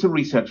 And it's a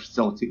research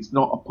facility. It's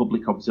not a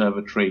public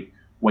observatory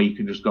where you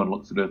can just go and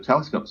look through the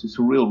telescopes. It's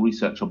a real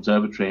research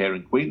observatory here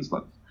in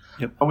Queensland.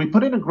 And we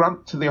put in a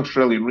grant to the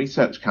Australian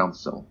Research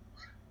Council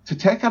to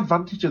take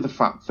advantage of the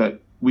fact that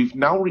we've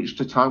now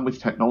reached a time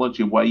with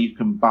technology where you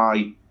can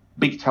buy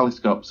big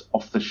telescopes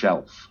off the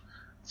shelf.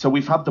 So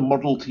we've had the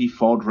Model T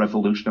Ford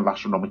revolution of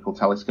astronomical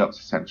telescopes,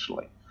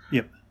 essentially.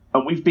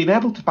 And we've been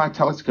able to buy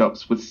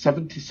telescopes with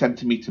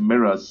 70-centimetre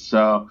mirrors,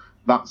 so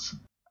that's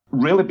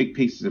really big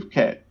pieces of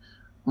kit,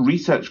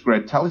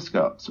 research-grade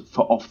telescopes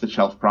for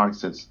off-the-shelf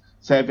prices,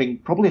 saving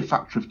probably a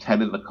factor of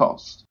 10 in the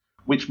cost,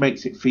 which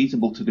makes it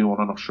feasible to do on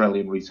an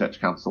Australian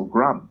Research Council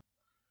grant.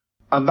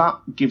 And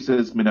that gives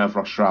us Minerva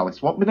Australis.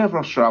 What Minerva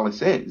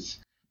Australis is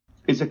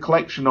a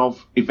collection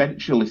of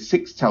eventually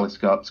 6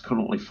 telescopes,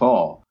 currently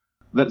 4,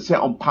 that sit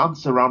on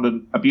pads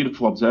around a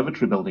beautiful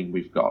observatory building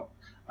we've got,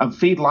 and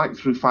feed light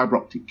through fibre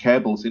optic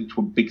cables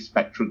into a big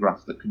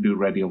spectrograph that can do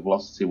radial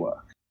velocity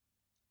work.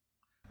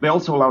 They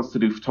also allow us to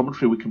do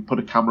photometry. We can put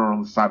a camera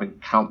on the side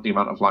and count the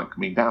amount of light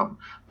coming down.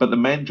 But the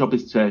main job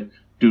is to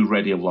do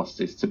radial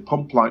velocities, to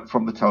pump light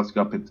from the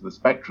telescope into the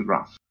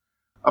spectrograph.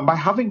 And by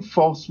having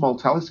 4 small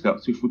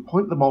telescopes, if we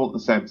point them all at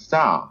the same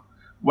star,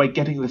 we're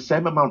getting the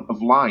same amount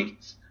of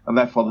light and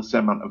therefore the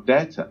same amount of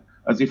data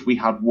as if we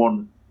had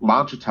one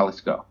larger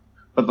telescope.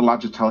 But the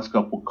larger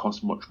telescope would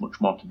cost much, much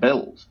more to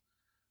build.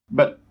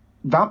 But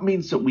that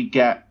means that we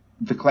get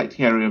the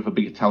collecting area of a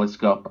bigger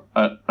telescope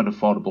at an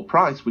affordable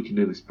price. We can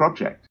do this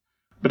project.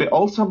 But it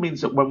also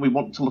means that when we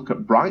want to look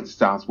at bright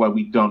stars where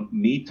we don't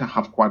need to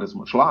have quite as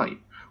much light,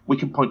 we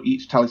can point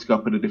each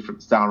telescope at a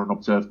different star and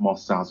observe more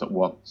stars at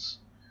once.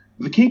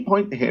 The key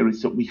point here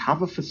is that we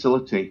have a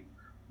facility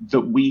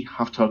that we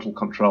have total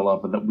control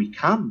over, that we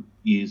can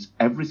use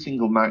every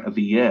single night of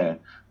the year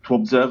to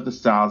observe the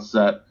stars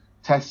that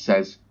TESS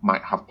says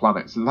might have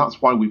planets. And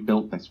that's why we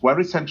built this. We're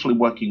essentially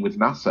working with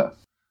NASA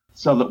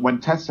so that when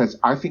TESS says,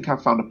 I think I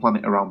found a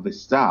planet around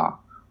this star,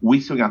 we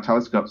swing our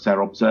telescopes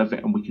there, observe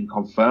it, and we can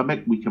confirm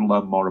it, we can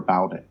learn more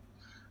about it.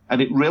 And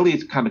it really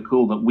is kind of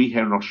cool that we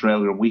here in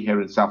Australia and we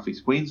here in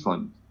Southeast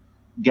Queensland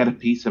get a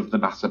piece of the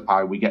NASA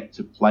pie. We get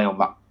to play on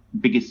that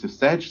biggest of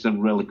stages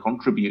and really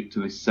contribute to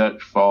this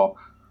search for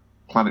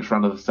planets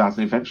around other stars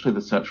and eventually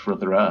the search for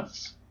other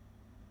Earths.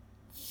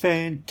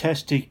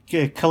 Fantastic.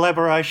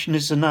 Collaboration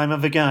is the name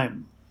of the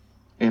game.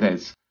 It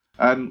is.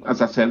 And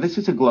as I say, this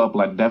is a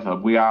global endeavour.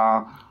 We're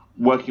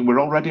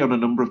already on a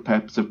number of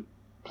papers of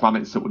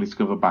planets that were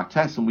discovered by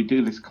TESS, and we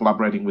do this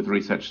collaborating with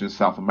researchers in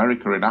South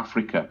America, in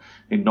Africa,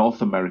 in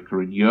North America,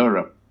 in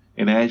Europe,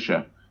 in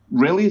Asia.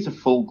 Really is a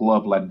full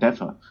global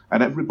endeavour,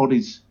 and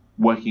everybody's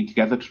working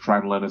together to try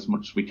and learn as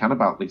much as we can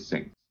about these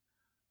things.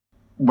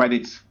 When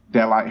it's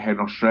daylight here in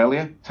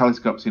Australia,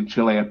 telescopes in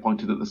Chile are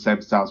pointed at the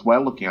same stars we're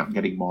looking at and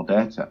getting more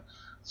data.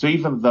 So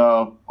even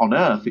though on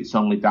Earth it's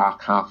only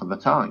dark half of the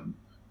time,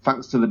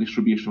 thanks to the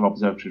distribution of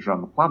observatories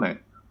around the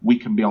planet, we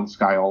can be on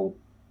sky all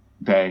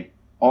day,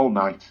 all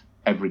night,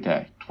 every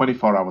day,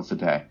 24 hours a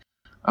day.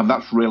 And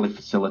that's really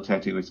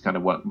facilitating this kind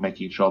of work,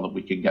 making sure that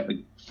we can get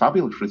the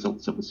fabulous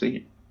results that we're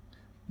seeing.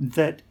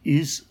 That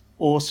is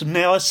awesome.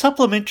 Now, a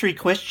supplementary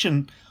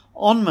question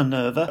on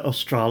Minerva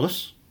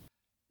Australis.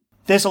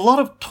 There's a lot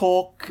of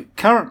talk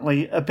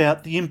currently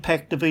about the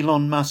impact of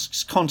Elon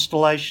Musk's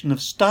constellation of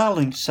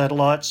Starlink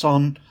satellites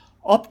on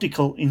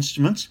optical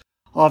instruments.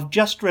 I've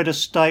just read a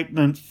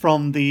statement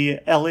from the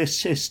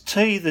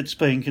LSST that's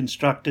being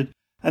constructed,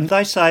 and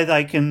they say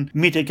they can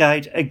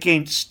mitigate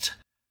against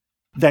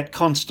that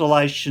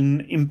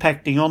constellation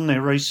impacting on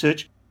their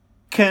research.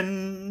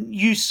 Can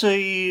you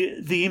see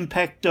the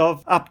impact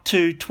of up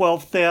to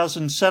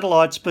 12,000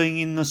 satellites being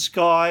in the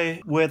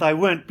sky where they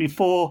weren't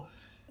before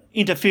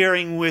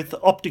interfering with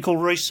optical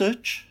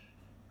research?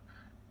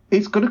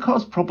 It's going to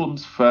cause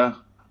problems for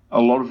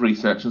a lot of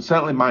research, and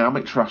certainly my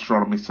amateur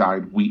astronomy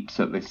side weeps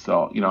at this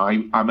thought.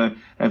 I'm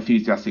an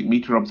enthusiastic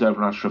meteor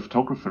observer and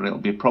astrophotographer, and it'll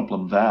be a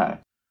problem there.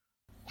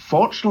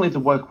 Fortunately, the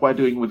work we're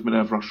doing with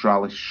Minerva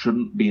Australis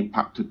shouldn't be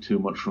impacted too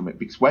much from it,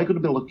 because we're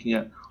going to be looking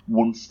at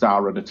one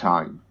star at a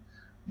time,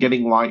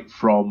 getting light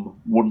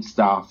from one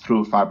star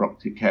through a fibre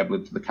optic cable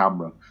into the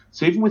camera.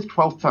 So even with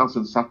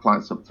 12,000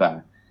 satellites up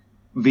there,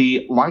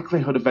 the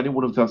likelihood of any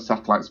one of those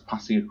satellites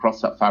passing across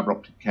that fibre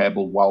optic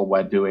cable while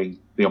we're doing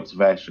the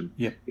observation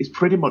is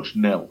pretty much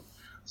nil.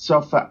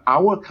 So for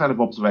our kind of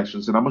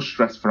observations, and I must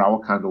stress for our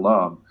kind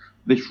alone,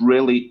 this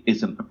really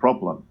isn't a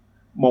problem.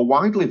 More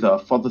widely, though,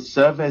 for the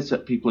surveys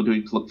that people are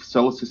doing to look for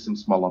solar system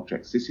small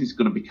objects, this is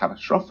going to be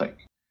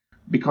catastrophic,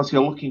 because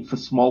you're looking for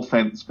small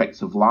faint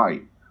specks of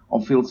light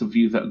on fields of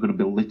view that are going to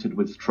be littered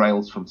with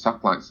trails from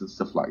satellites and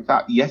stuff like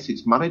that. Yes,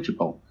 it's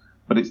manageable,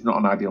 but it's not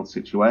an ideal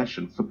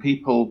situation. For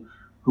people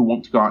who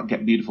want to go out and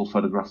get beautiful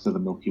photographs of the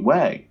Milky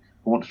Way,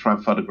 who want to try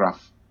and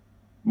photograph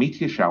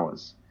meteor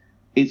showers,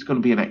 it's going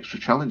to be an extra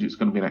challenge, it's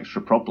going to be an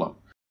extra problem.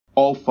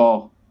 All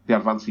for the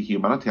advance of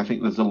humanity. I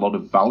think there's a lot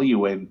of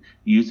value in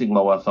using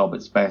low Earth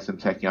orbit space and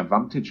taking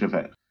advantage of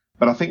it.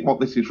 But I think what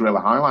this is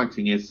really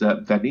highlighting is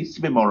that there needs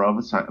to be more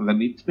oversight and there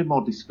need to be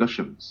more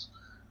discussions.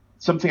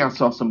 Something I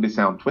saw somebody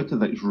say on Twitter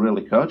that is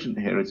really cogent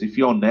here is if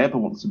your neighbour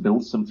wants to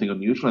build something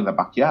unusual in their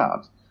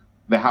backyard,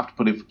 they have to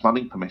put in for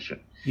planning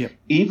permission. Yep.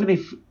 Even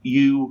if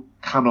you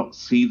cannot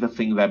see the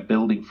thing they're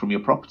building from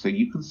your property,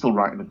 you can still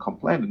write in and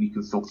complain and you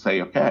can still say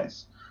your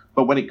case.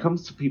 But when it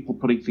comes to people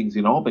putting things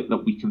in orbit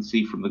that we can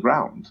see from the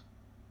ground,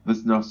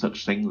 there's no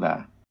such thing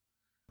there.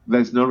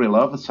 There's no real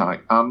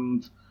oversight,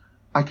 and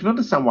I can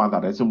understand why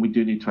that is, and we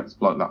do need to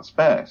exploit that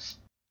space.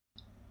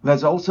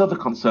 There's also the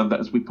concern that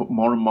as we put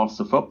more and more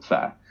stuff up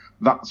there,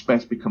 that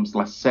space becomes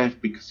less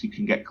safe because you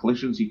can get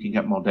collisions, you can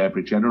get more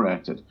debris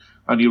generated,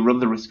 and you run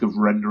the risk of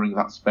rendering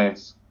that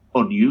space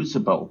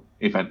unusable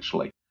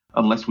eventually,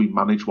 unless we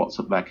manage what's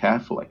up there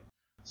carefully.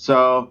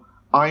 So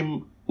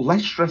I'm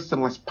less stressed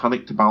and less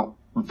panicked about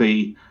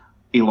the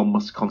Elon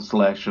Musk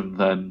constellation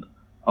than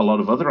a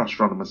lot of other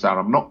astronomers are.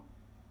 I'm not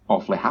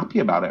awfully happy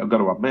about it, I've got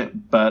to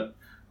admit, but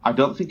I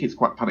don't think it's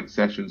quite panic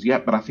stations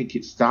yet, but I think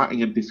it's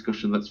starting a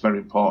discussion that's very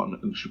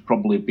important and should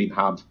probably have been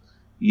had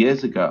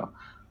years ago.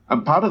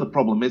 And part of the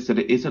problem is that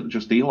it isn't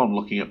just Elon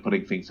looking at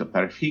putting things up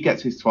there. If he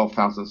gets his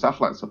 12,000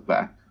 satellites up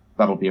there,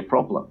 that'll be a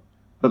problem.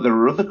 But there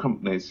are other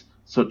companies,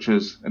 such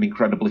as an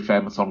incredibly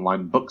famous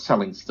online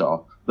book-selling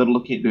store, that are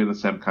looking at doing the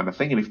same kind of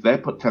thing. And if they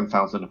put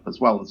 10,000 up as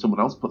well and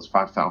someone else puts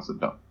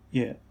 5,000 up,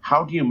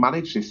 how do you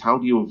manage this? How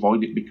do you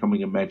avoid it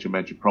becoming a major,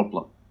 major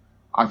problem?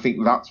 I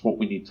think that's what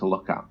we need to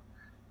look at.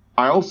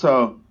 I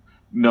also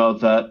know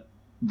that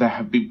there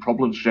have been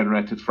problems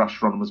generated for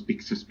astronomers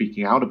because of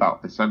speaking out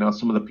about this. I know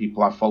some of the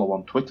people I follow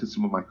on Twitter,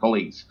 some of my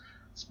colleagues,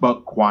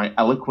 spoke quite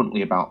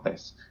eloquently about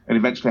this and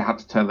eventually had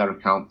to turn their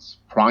accounts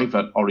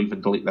private or even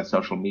delete their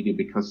social media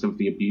because of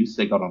the abuse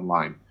they got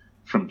online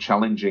from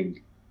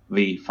challenging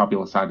the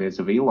fabulous ideas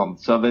of Elon.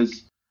 So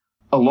there's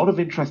a lot of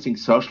interesting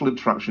social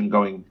interaction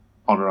going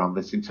on around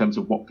this in terms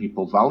of what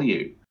people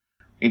value,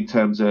 in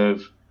terms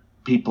of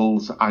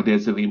people's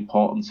ideas of the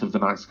importance of the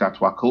night sky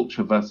to our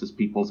culture versus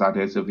people's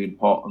ideas of the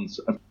importance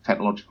of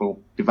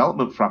technological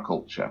development for our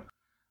culture.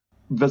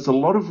 There's a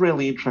lot of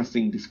really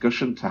interesting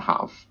discussion to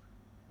have,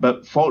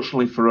 but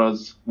fortunately for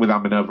us, with our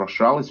Minerva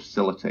Australis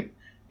facility,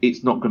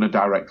 it's not going to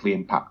directly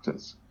impact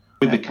us.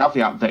 With the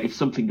caveat that if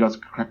something goes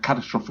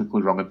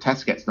catastrophically wrong and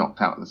Tess gets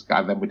knocked out of the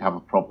sky, then we'd have a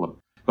problem.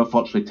 But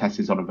fortunately, Tess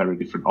is on a very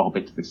different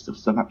orbit to this stuff,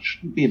 so that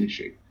shouldn't be an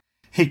issue.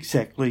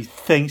 Exactly.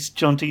 Thanks,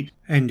 Jonty.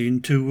 And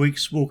in 2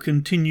 weeks, we'll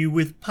continue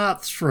with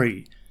Part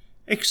 3,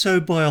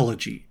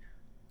 Exobiology,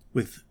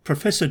 with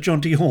Professor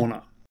Jonty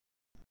Horner.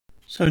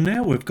 So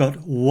now we've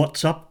got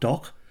What's Up,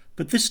 Doc,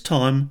 but this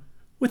time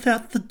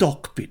without the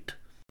doc bit.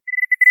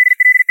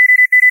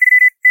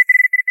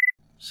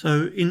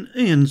 So in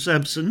Ian's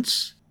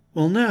absence,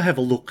 we'll now have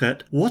a look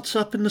at what's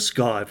up in the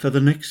sky for the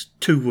next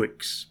 2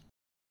 weeks.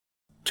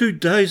 2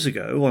 days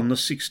ago, on the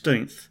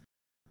 16th,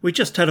 we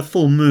just had a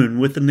full moon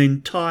with an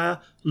entire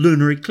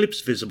lunar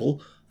eclipse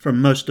visible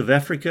from most of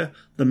Africa,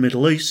 the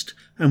Middle East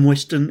and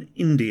Western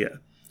India.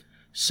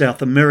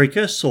 South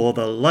America saw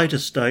the later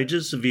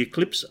stages of the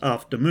eclipse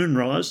after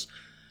moonrise,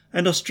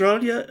 and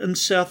Australia and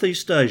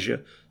Southeast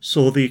Asia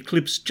saw the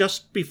eclipse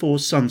just before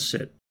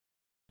sunset.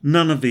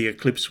 None of the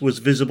eclipse was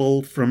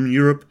visible from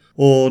Europe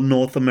or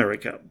North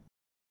America.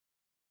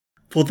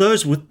 For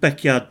those with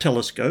backyard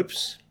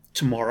telescopes,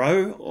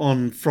 tomorrow,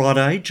 on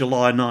Friday,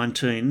 July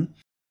 19,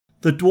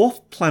 the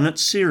Dwarf Planet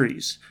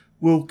Ceres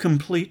will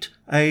complete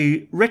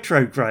a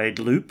retrograde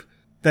loop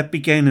that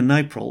began in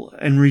April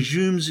and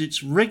resumes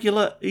its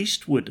regular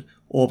eastward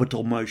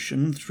orbital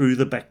motion through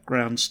the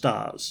background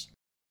stars.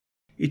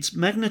 It's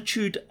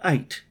magnitude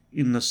 8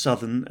 in the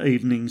southern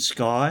evening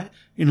sky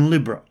in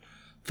Libra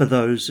for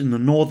those in the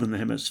northern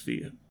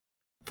hemisphere.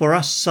 For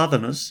us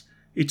southerners,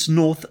 it's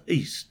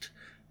northeast,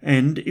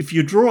 and if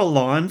you draw a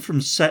line from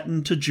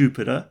Saturn to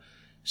Jupiter,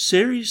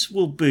 Ceres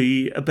will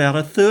be about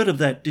a third of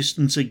that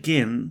distance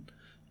again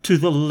to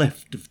the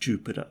left of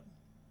Jupiter.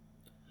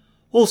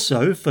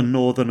 Also, for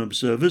northern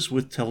observers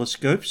with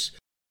telescopes,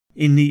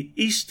 in the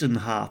eastern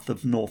half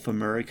of North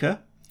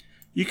America,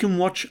 you can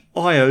watch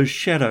Io's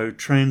shadow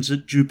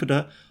transit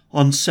Jupiter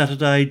on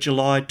Saturday,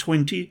 July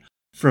 20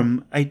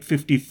 from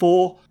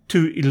 8:54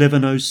 to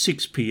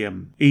 11:06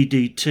 p.m.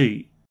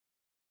 EDT.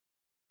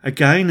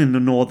 Again in the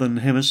northern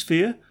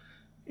hemisphere,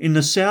 in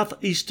the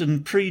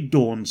southeastern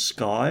pre-dawn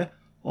sky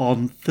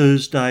on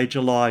Thursday,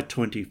 July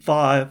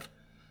 25,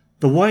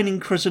 the waning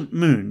crescent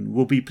moon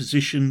will be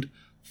positioned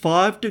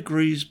 5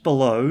 degrees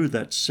below,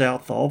 that's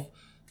south of,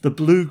 the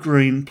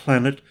blue-green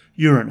planet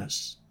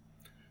Uranus.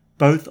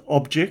 Both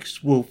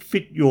objects will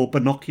fit your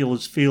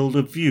binoculars' field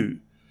of view,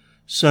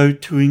 so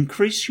to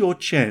increase your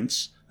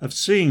chance of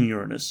seeing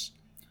Uranus,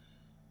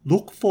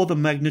 look for the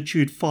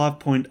magnitude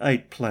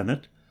 5.8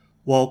 planet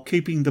while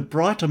keeping the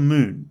brighter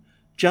moon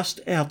just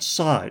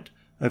outside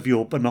of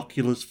your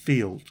binoculars'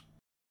 field.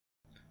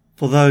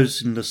 For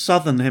those in the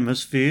southern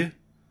hemisphere,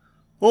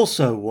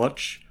 also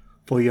watch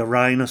for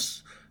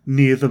Uranus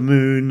near the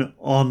moon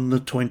on the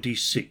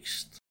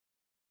 26th.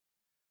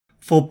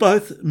 For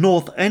both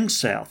north and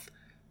south,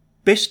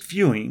 best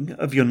viewing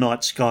of your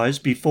night skies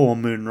before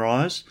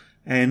moonrise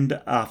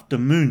and after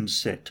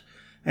moonset,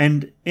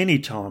 and any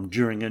time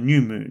during a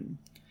new moon.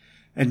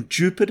 And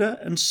Jupiter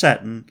and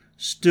Saturn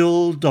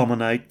still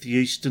dominate the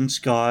eastern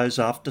skies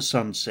after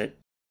sunset.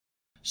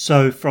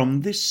 So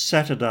from this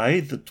Saturday,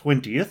 the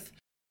 20th,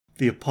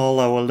 the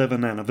Apollo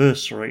 11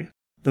 anniversary,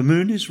 the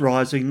moon is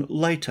rising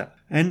later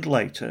and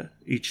later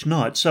each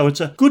night, so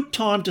it's a good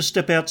time to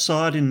step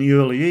outside in the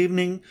early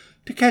evening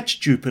to catch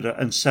Jupiter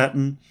and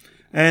Saturn,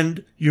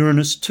 and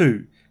Uranus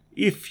too,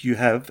 if you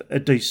have a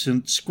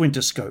decent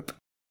squintoscope.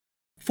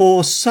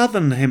 For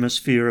southern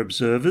hemisphere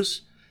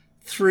observers,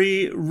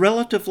 3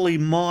 relatively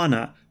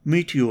minor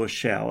meteor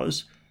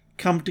showers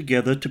come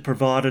together to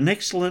provide an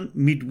excellent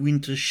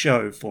midwinter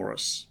show for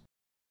us.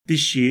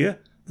 This year,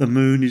 the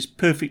moon is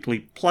perfectly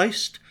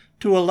placed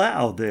to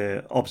allow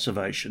their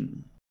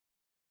observation.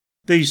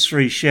 These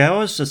 3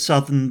 showers, the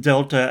Southern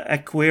Delta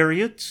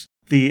Aquariids,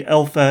 the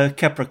Alpha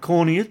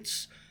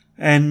Capricorniids,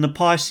 and the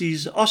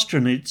Pisces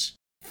Austrinids,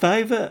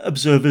 favour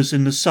observers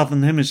in the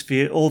southern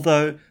hemisphere,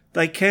 although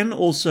they can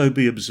also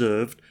be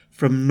observed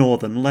from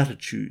northern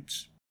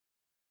latitudes.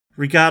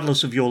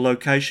 Regardless of your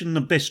location,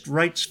 the best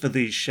rates for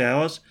these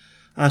showers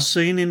are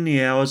seen in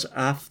the hours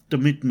after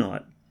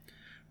midnight.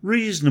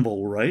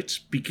 Reasonable rates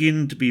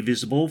begin to be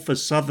visible for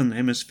southern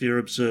hemisphere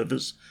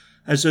observers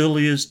as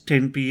early as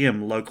 10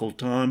 p.m. local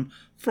time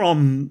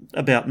from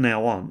about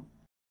now on.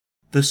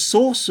 The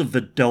source of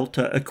the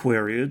Delta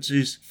Aquariids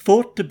is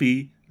thought to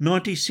be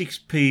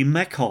 96P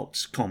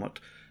Machholz comet,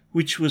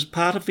 which was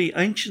part of the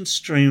ancient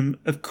stream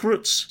of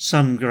Kreutz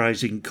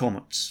sun-grazing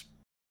comets.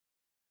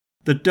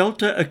 The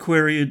Delta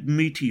Aquariid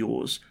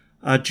meteors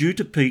are due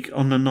to peak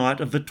on the night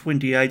of the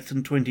 28th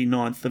and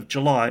 29th of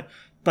July,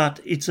 but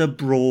it's a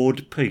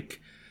broad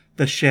peak.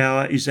 The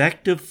shower is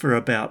active for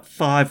about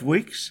 5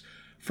 weeks,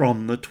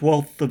 from the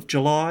 12th of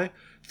July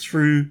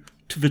through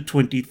to the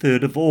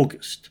 23rd of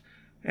August,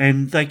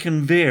 and they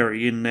can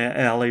vary in their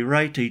hourly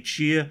rate each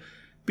year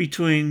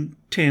between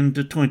 10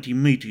 to 20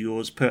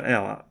 meteors per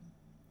hour.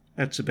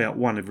 That's about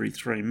 1 every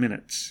 3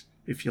 minutes,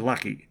 if you're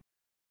lucky.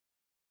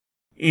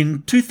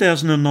 In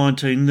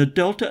 2019, the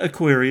Delta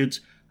Aquariids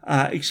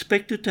are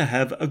expected to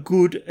have a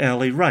good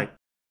hourly rate.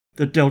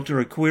 The Delta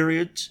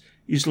Aquariids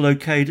is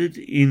located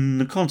in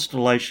the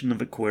constellation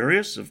of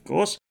Aquarius, of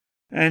course,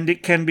 and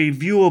it can be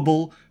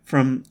viewable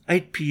from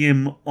 8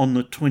 p.m. on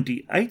the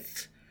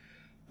 28th,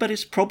 but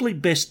it's probably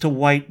best to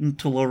wait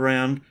until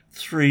around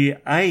 3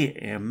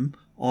 a.m.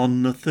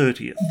 on the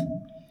 30th.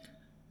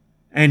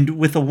 And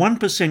with a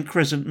 1%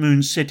 crescent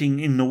moon setting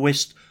in the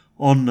west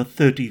on the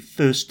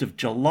 31st of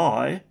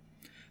July,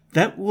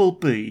 that will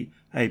be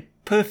a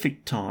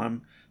perfect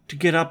time to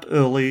get up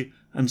early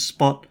and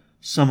spot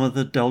some of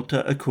the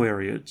Delta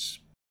Aquariids.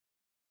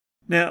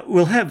 Now,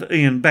 we'll have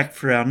Ian back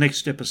for our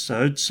next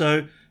episode,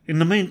 so in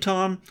the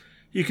meantime,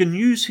 you can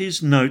use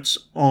his notes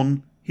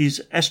on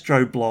his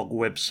Astroblog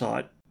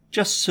website.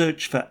 Just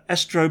search for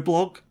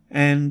Astroblog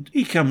and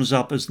he comes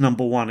up as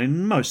number 1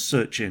 in most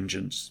search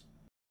engines.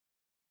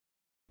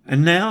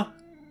 And now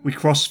we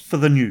cross for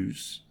the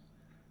news.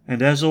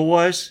 And as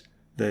always,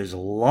 there's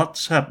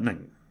lots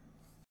happening.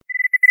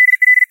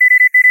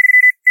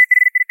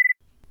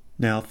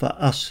 Now, for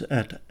us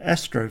at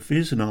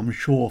Astrophys, and I'm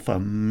sure for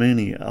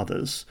many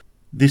others,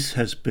 this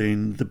has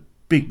been the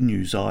big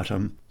news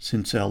item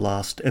since our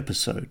last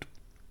episode.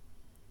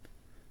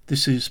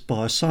 This is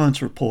by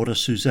science reporter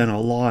Susanna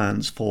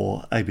Lyons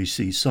for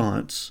ABC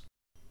Science.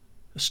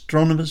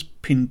 Astronomers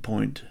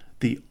pinpoint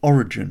the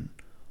origin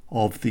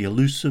of the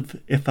elusive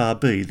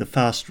FRB, the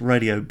fast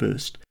radio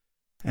burst,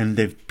 and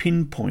they've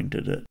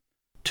pinpointed it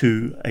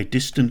to a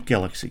distant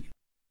galaxy.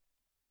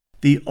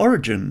 The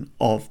origin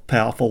of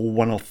powerful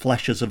one-off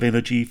flashes of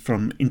energy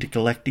from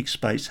intergalactic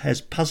space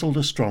has puzzled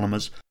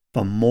astronomers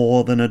for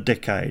more than a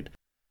decade,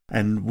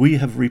 and we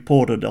have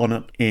reported on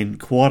it in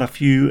quite a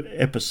few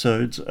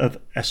episodes of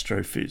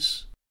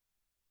Astrophys.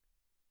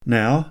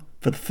 Now,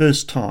 for the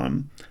first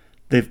time,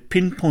 they've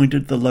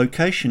pinpointed the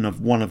location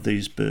of one of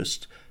these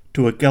bursts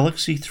to a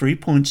galaxy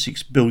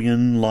 3.6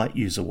 billion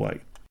light-years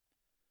away.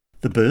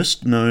 The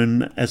burst,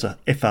 known as a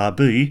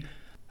FRB,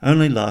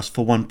 only lasts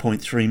for 1.3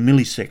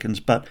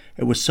 milliseconds, but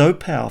it was so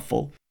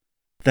powerful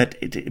that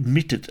it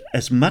emitted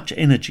as much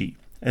energy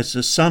as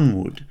the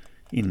Sun would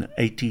in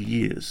 80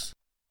 years.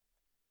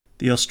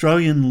 The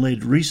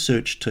Australian-led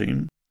research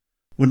team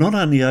were not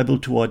only able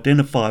to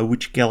identify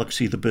which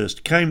galaxy the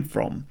burst came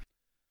from,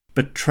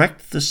 but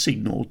tracked the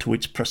signal to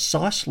its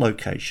precise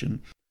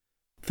location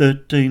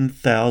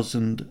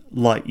 13,000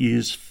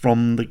 light-years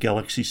from the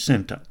galaxy's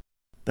centre.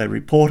 They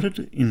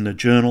reported in the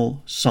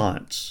journal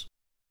Science.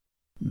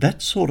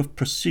 That sort of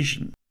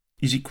precision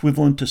is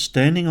equivalent to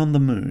standing on the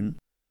moon,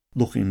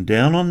 looking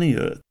down on the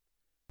Earth,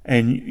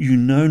 and you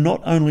know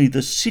not only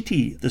the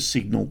city the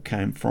signal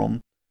came from,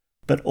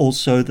 but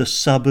also the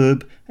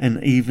suburb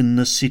and even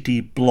the city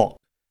block,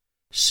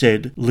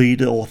 said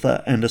lead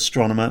author and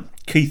astronomer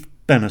Keith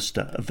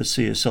Bannister of the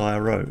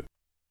CSIRO.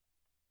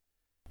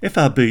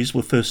 FRBs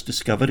were first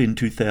discovered in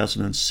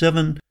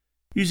 2007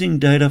 using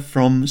data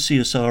from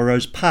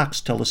CSIRO's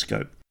Parkes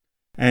telescope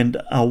and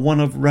are one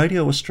of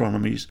radio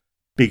astronomy's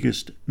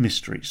biggest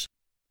mysteries.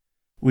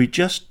 We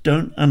just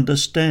don't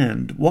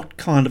understand what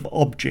kind of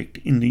object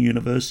in the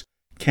universe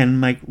can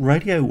make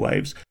radio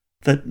waves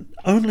that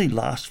only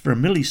last for a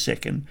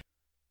millisecond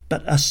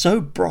but are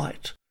so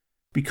bright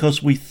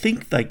because we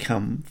think they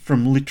come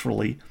from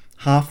literally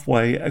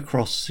halfway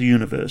across the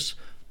universe,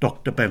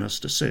 Dr.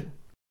 Bannister said.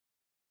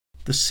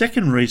 The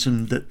second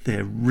reason that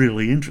they're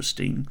really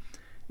interesting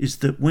is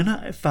that when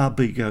a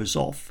FRB goes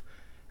off,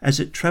 as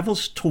it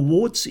travels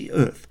towards the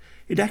Earth,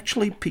 it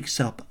actually picks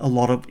up a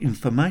lot of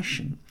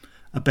information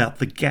about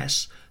the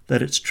gas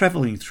that it's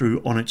travelling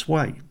through on its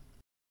way.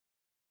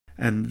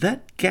 And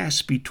that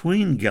gas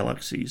between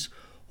galaxies,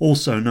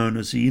 also known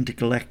as the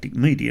intergalactic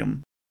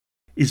medium,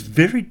 is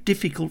very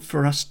difficult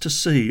for us to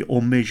see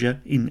or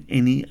measure in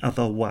any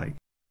other way.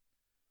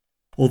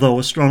 Although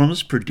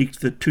astronomers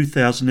predict that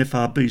 2,000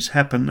 FRBs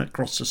happen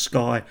across the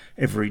sky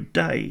every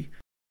day,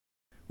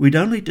 we'd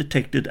only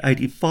detected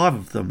 85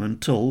 of them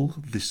until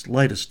this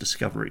latest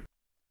discovery.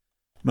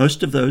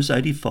 Most of those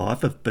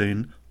 85 have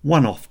been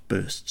one-off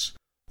bursts,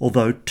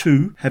 although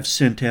 2 have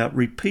sent out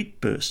repeat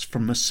bursts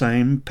from the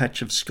same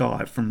patch of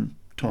sky from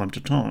time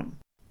to time.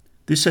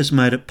 This has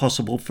made it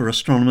possible for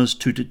astronomers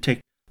to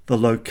detect the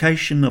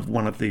location of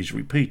one of these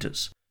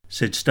repeaters,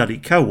 said study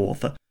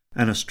co-author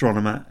and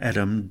astronomer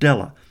Adam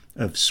Deller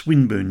of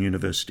Swinburne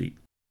University.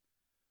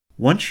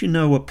 Once you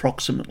know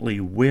approximately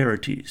where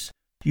it is,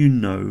 you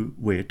know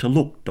where to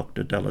look,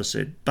 Dr. Deller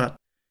said, but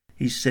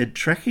he said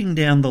tracking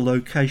down the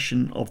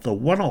location of the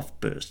one-off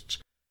bursts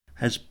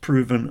has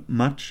proven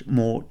much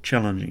more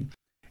challenging.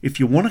 If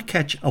you want to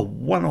catch a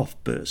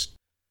one-off burst,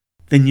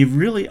 then you've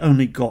really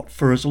only got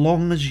for as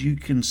long as you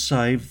can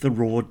save the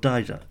raw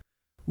data,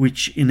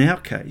 which in our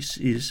case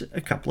is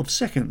a couple of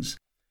seconds.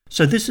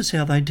 So this is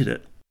how they did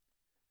it.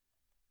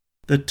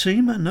 The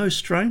team are no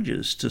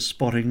strangers to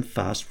spotting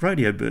fast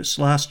radio bursts.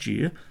 Last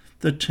year,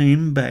 the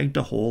team bagged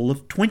a haul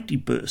of 20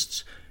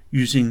 bursts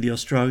using the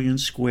Australian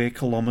Square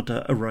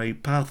Kilometre Array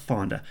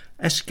Pathfinder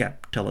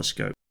ASCAP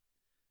telescope.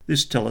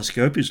 This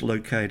telescope is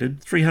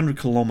located 300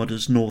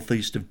 kilometres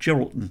northeast of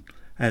Geraldton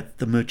at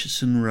the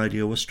Murchison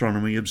Radio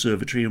Astronomy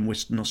Observatory in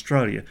Western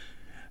Australia,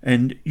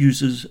 and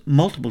uses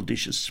multiple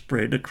dishes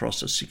spread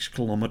across a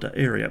 6-kilometre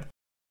area.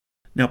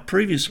 Now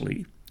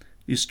previously,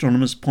 the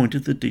astronomers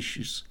pointed the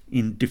dishes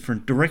in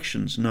different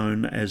directions,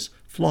 known as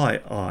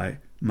fly-eye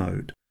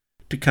mode,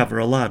 to cover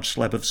a large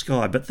slab of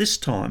sky, but this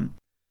time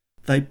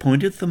they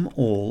pointed them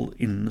all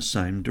in the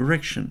same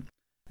direction,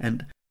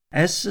 and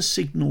as the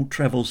signal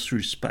travels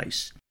through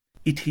space,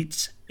 it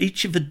hits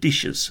each of the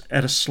dishes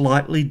at a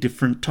slightly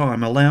different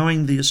time,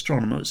 allowing the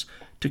astronomers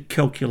to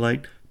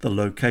calculate the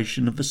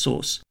location of the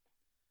source.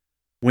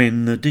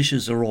 When the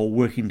dishes are all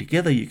working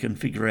together, you can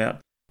figure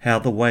out how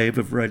the wave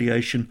of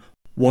radiation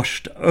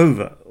washed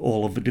over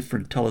all of the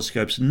different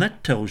telescopes, and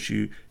that tells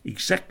you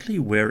exactly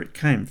where it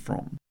came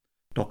from,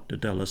 Dr.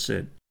 Della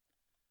said.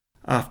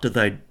 After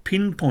they'd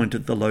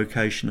pinpointed the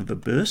location of a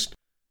burst,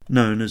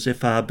 known as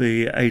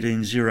FRB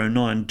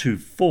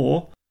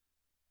 180924,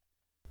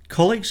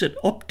 colleagues at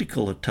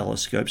optical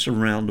telescopes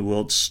around the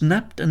world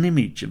snapped an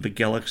image of the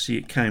galaxy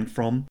it came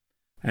from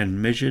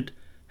and measured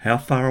how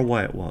far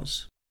away it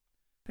was.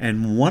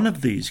 And one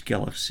of these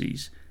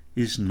galaxies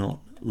is not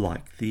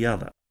like the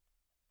other.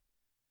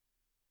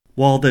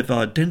 While they've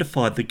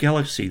identified the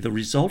galaxy, the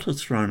result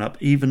has thrown up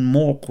even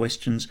more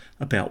questions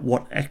about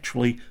what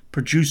actually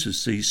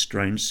produces these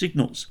strange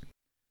signals.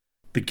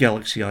 The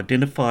galaxy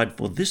identified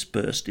for this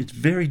burst is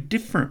very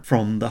different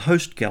from the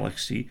host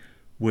galaxy,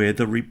 where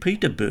the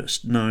repeater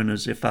burst, known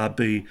as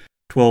FRB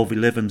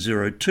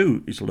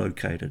 121102, is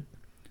located.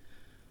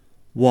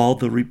 While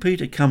the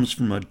repeater comes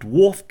from a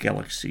dwarf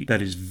galaxy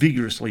that is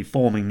vigorously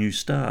forming new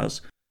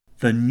stars,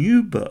 the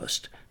new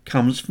burst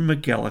comes from a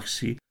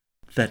galaxy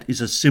that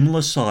is a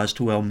similar size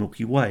to our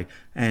Milky Way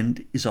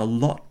and is a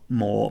lot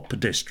more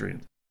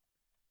pedestrian.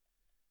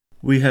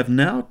 We have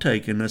now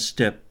taken a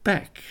step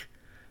back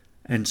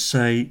and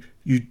say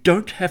you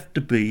don't have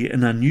to be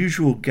an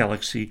unusual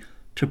galaxy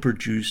to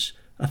produce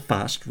a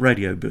fast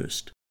radio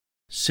burst,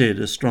 said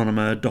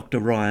astronomer Dr.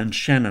 Ryan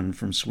Shannon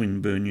from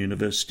Swinburne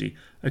University,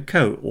 a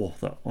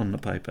co-author on the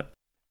paper.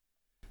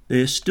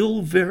 They're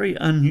still very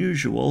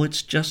unusual,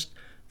 it's just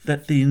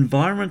that the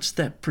environments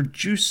that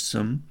produce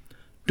them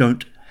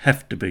don't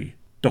have to be,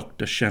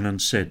 Dr. Shannon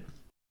said.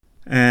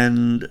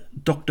 And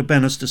Dr.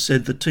 Bannister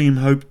said the team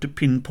hoped to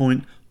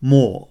pinpoint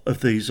more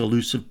of these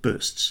elusive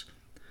bursts.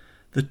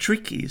 The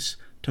trick is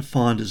to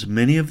find as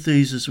many of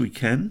these as we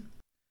can,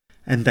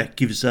 and that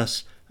gives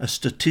us a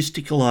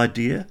statistical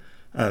idea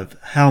of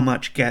how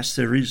much gas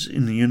there is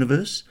in the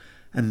universe,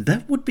 and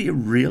that would be a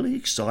really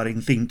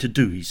exciting thing to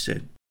do, he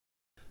said.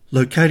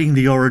 Locating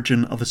the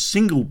origin of a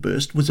single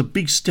burst was a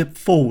big step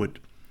forward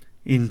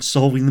in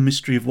solving the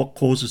mystery of what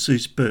causes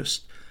these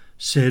bursts,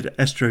 said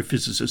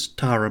astrophysicist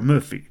Tara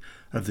Murphy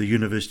of the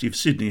University of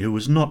Sydney, who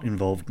was not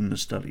involved in the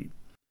study.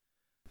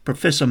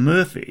 Professor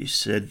Murphy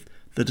said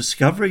the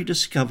discovery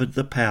discovered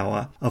the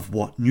power of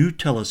what new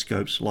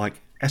telescopes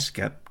like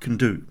ASCAP can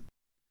do.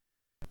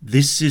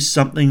 This is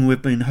something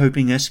we've been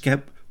hoping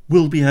ASCAP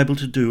will be able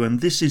to do, and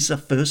this is the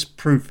first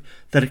proof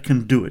that it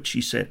can do it,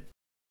 she said.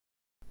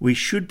 We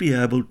should be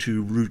able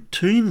to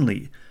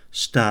routinely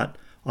start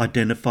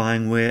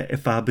identifying where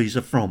FRBs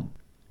are from.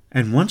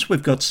 And once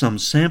we've got some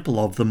sample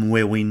of them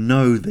where we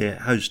know their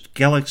host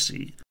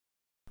galaxy,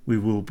 we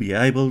will be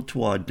able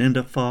to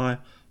identify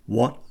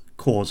what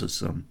causes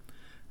them.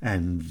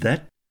 And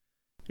that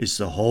is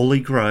the holy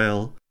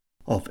grail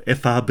of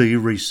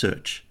FRB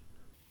research.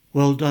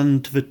 Well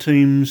done to the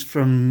teams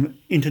from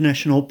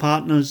international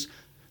partners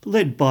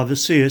led by the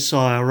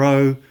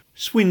CSIRO,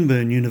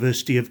 Swinburne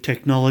University of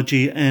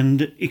Technology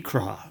and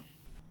ICRA.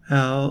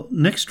 Our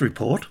next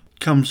report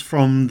comes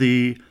from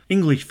the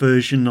English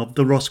version of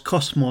the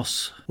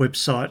Roscosmos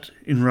website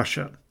in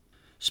Russia.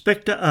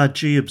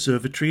 SPECTRE-RG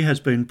Observatory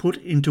has been put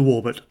into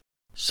orbit.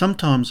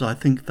 Sometimes I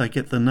think they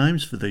get the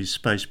names for these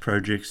space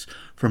projects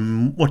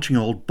from watching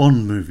old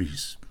Bond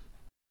movies.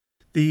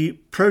 The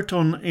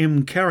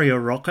Proton-M carrier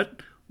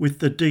rocket with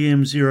the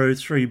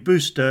DM-03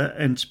 booster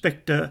and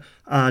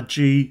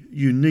SPECTRE-RG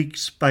Unique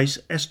Space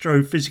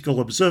Astrophysical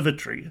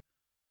Observatory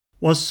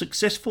was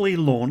successfully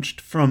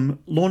launched from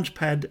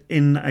Launchpad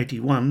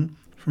N81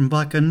 from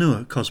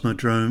Baikonur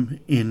Cosmodrome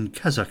in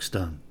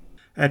Kazakhstan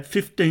at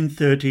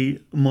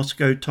 15:30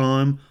 Moscow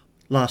time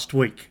last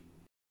week.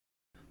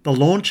 The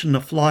launch and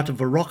the flight of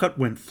the rocket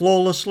went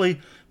flawlessly,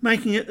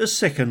 making it the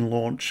second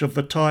launch of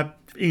the type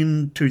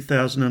in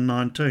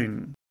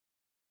 2019.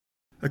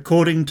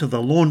 According to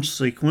the launch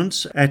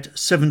sequence, at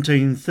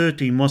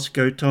 17:30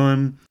 Moscow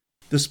time,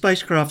 the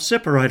spacecraft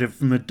separated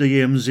from the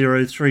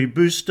DM-03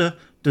 booster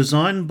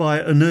designed by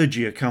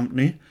Energia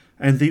Company,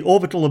 and the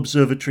orbital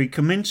observatory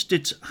commenced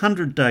its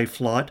 100-day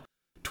flight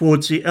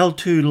towards the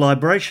L2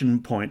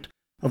 libration point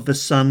of the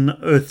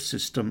Sun-Earth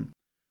system,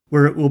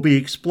 where it will be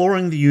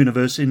exploring the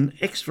universe in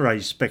X-ray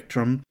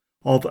spectrum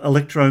of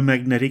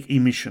electromagnetic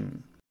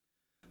emission.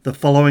 The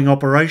following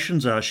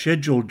operations are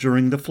scheduled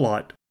during the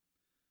flight: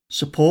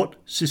 support,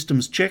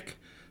 systems check,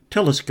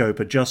 telescope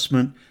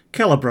adjustment,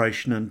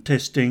 calibration and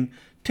testing,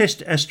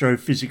 test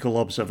astrophysical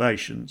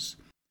observations.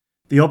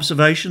 The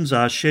observations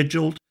are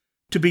scheduled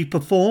to be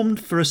performed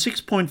for a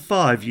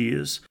 6.5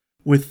 years,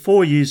 with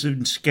 4 years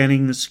in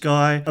scanning the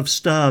sky of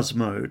stars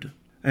mode,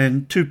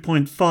 and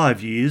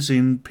 2.5 years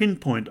in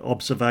pinpoint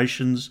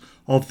observations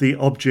of the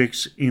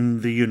objects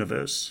in the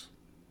universe.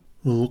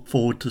 We'll look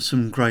forward to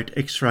some great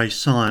X-ray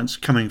science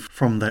coming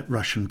from that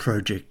Russian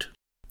project.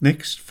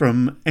 Next,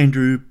 from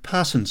Andrew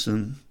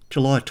Parsonson,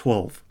 July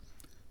 12.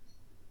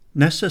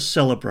 NASA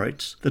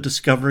celebrates the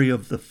discovery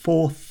of the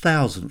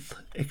 4,000th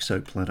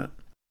exoplanet.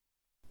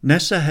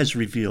 NASA has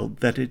revealed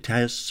that it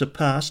has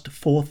surpassed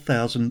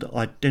 4,000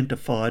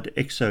 identified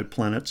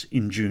exoplanets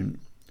in June.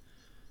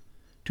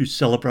 To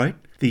celebrate,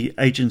 the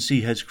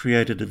agency has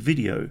created a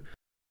video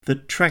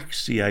that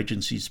tracks the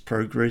agency's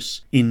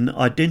progress in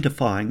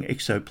identifying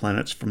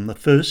exoplanets from the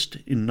first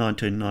in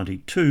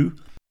 1992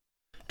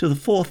 to the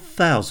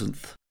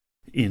 4,000th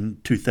in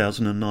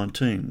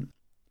 2019.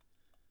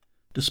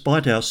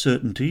 Despite our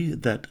certainty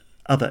that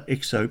other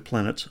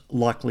exoplanets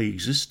likely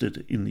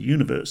existed in the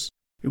universe,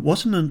 it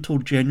wasn't until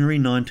January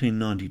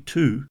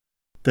 1992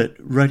 that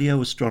radio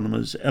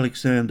astronomers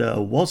Alexander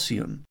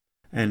Walsian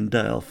and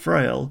Dale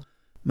Frail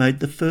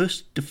made the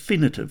first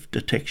definitive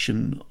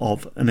detection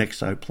of an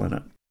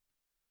exoplanet.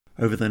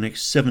 Over the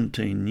next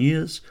 17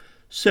 years,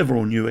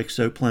 several new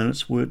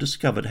exoplanets were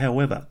discovered.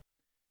 However,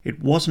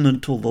 it wasn't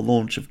until the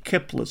launch of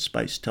Kepler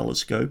Space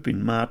Telescope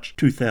in March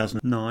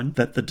 2009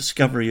 that the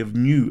discovery of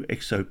new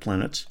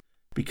exoplanets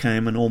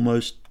became an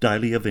almost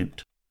daily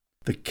event.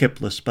 The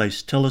Kepler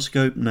Space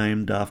Telescope,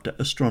 named after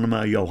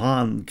astronomer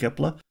Johann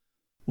Kepler,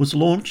 was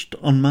launched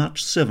on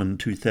March 7,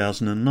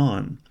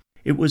 2009.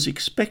 It was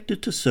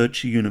expected to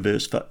search the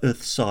universe for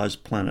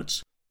Earth-sized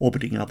planets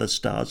orbiting other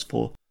stars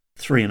for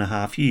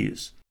 3.5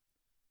 years.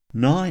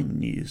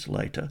 9 years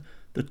later,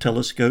 the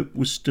telescope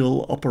was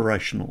still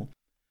operational,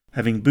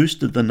 having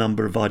boosted the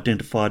number of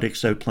identified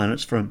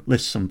exoplanets from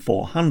less than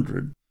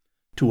 400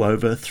 to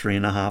over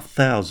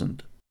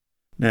 3,500.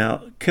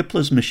 Now,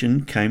 Kepler's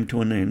mission came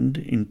to an end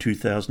in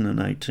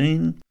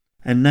 2018,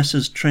 and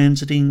NASA's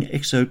Transiting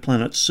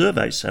Exoplanet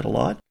Survey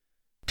satellite,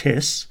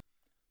 TESS,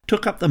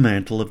 took up the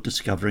mantle of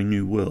discovering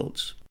new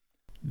worlds.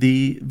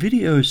 The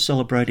video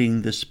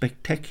celebrating the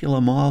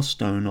spectacular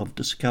milestone of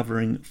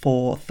discovering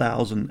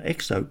 4,000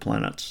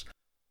 exoplanets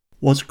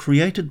was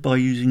created by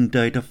using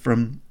data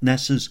from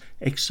NASA's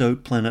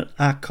Exoplanet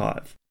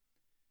Archive.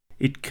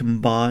 It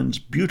combines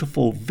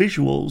beautiful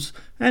visuals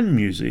and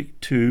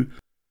music to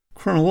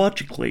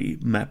chronologically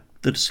map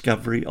the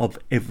discovery of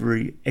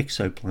every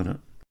exoplanet.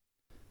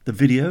 The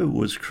video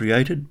was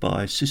created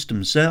by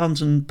System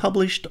Sounds and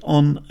published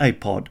on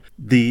APOD,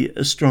 the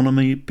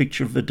Astronomy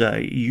Picture of the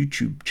Day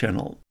YouTube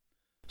channel.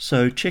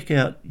 So check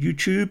out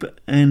YouTube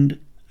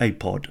and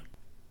APOD.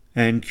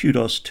 And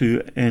kudos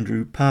to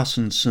Andrew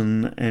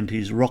Parsonson and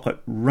his Rocket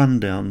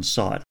Rundown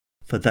site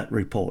for that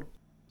report.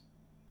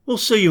 We'll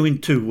see you in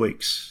 2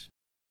 weeks.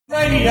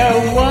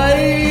 Radio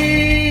Wave!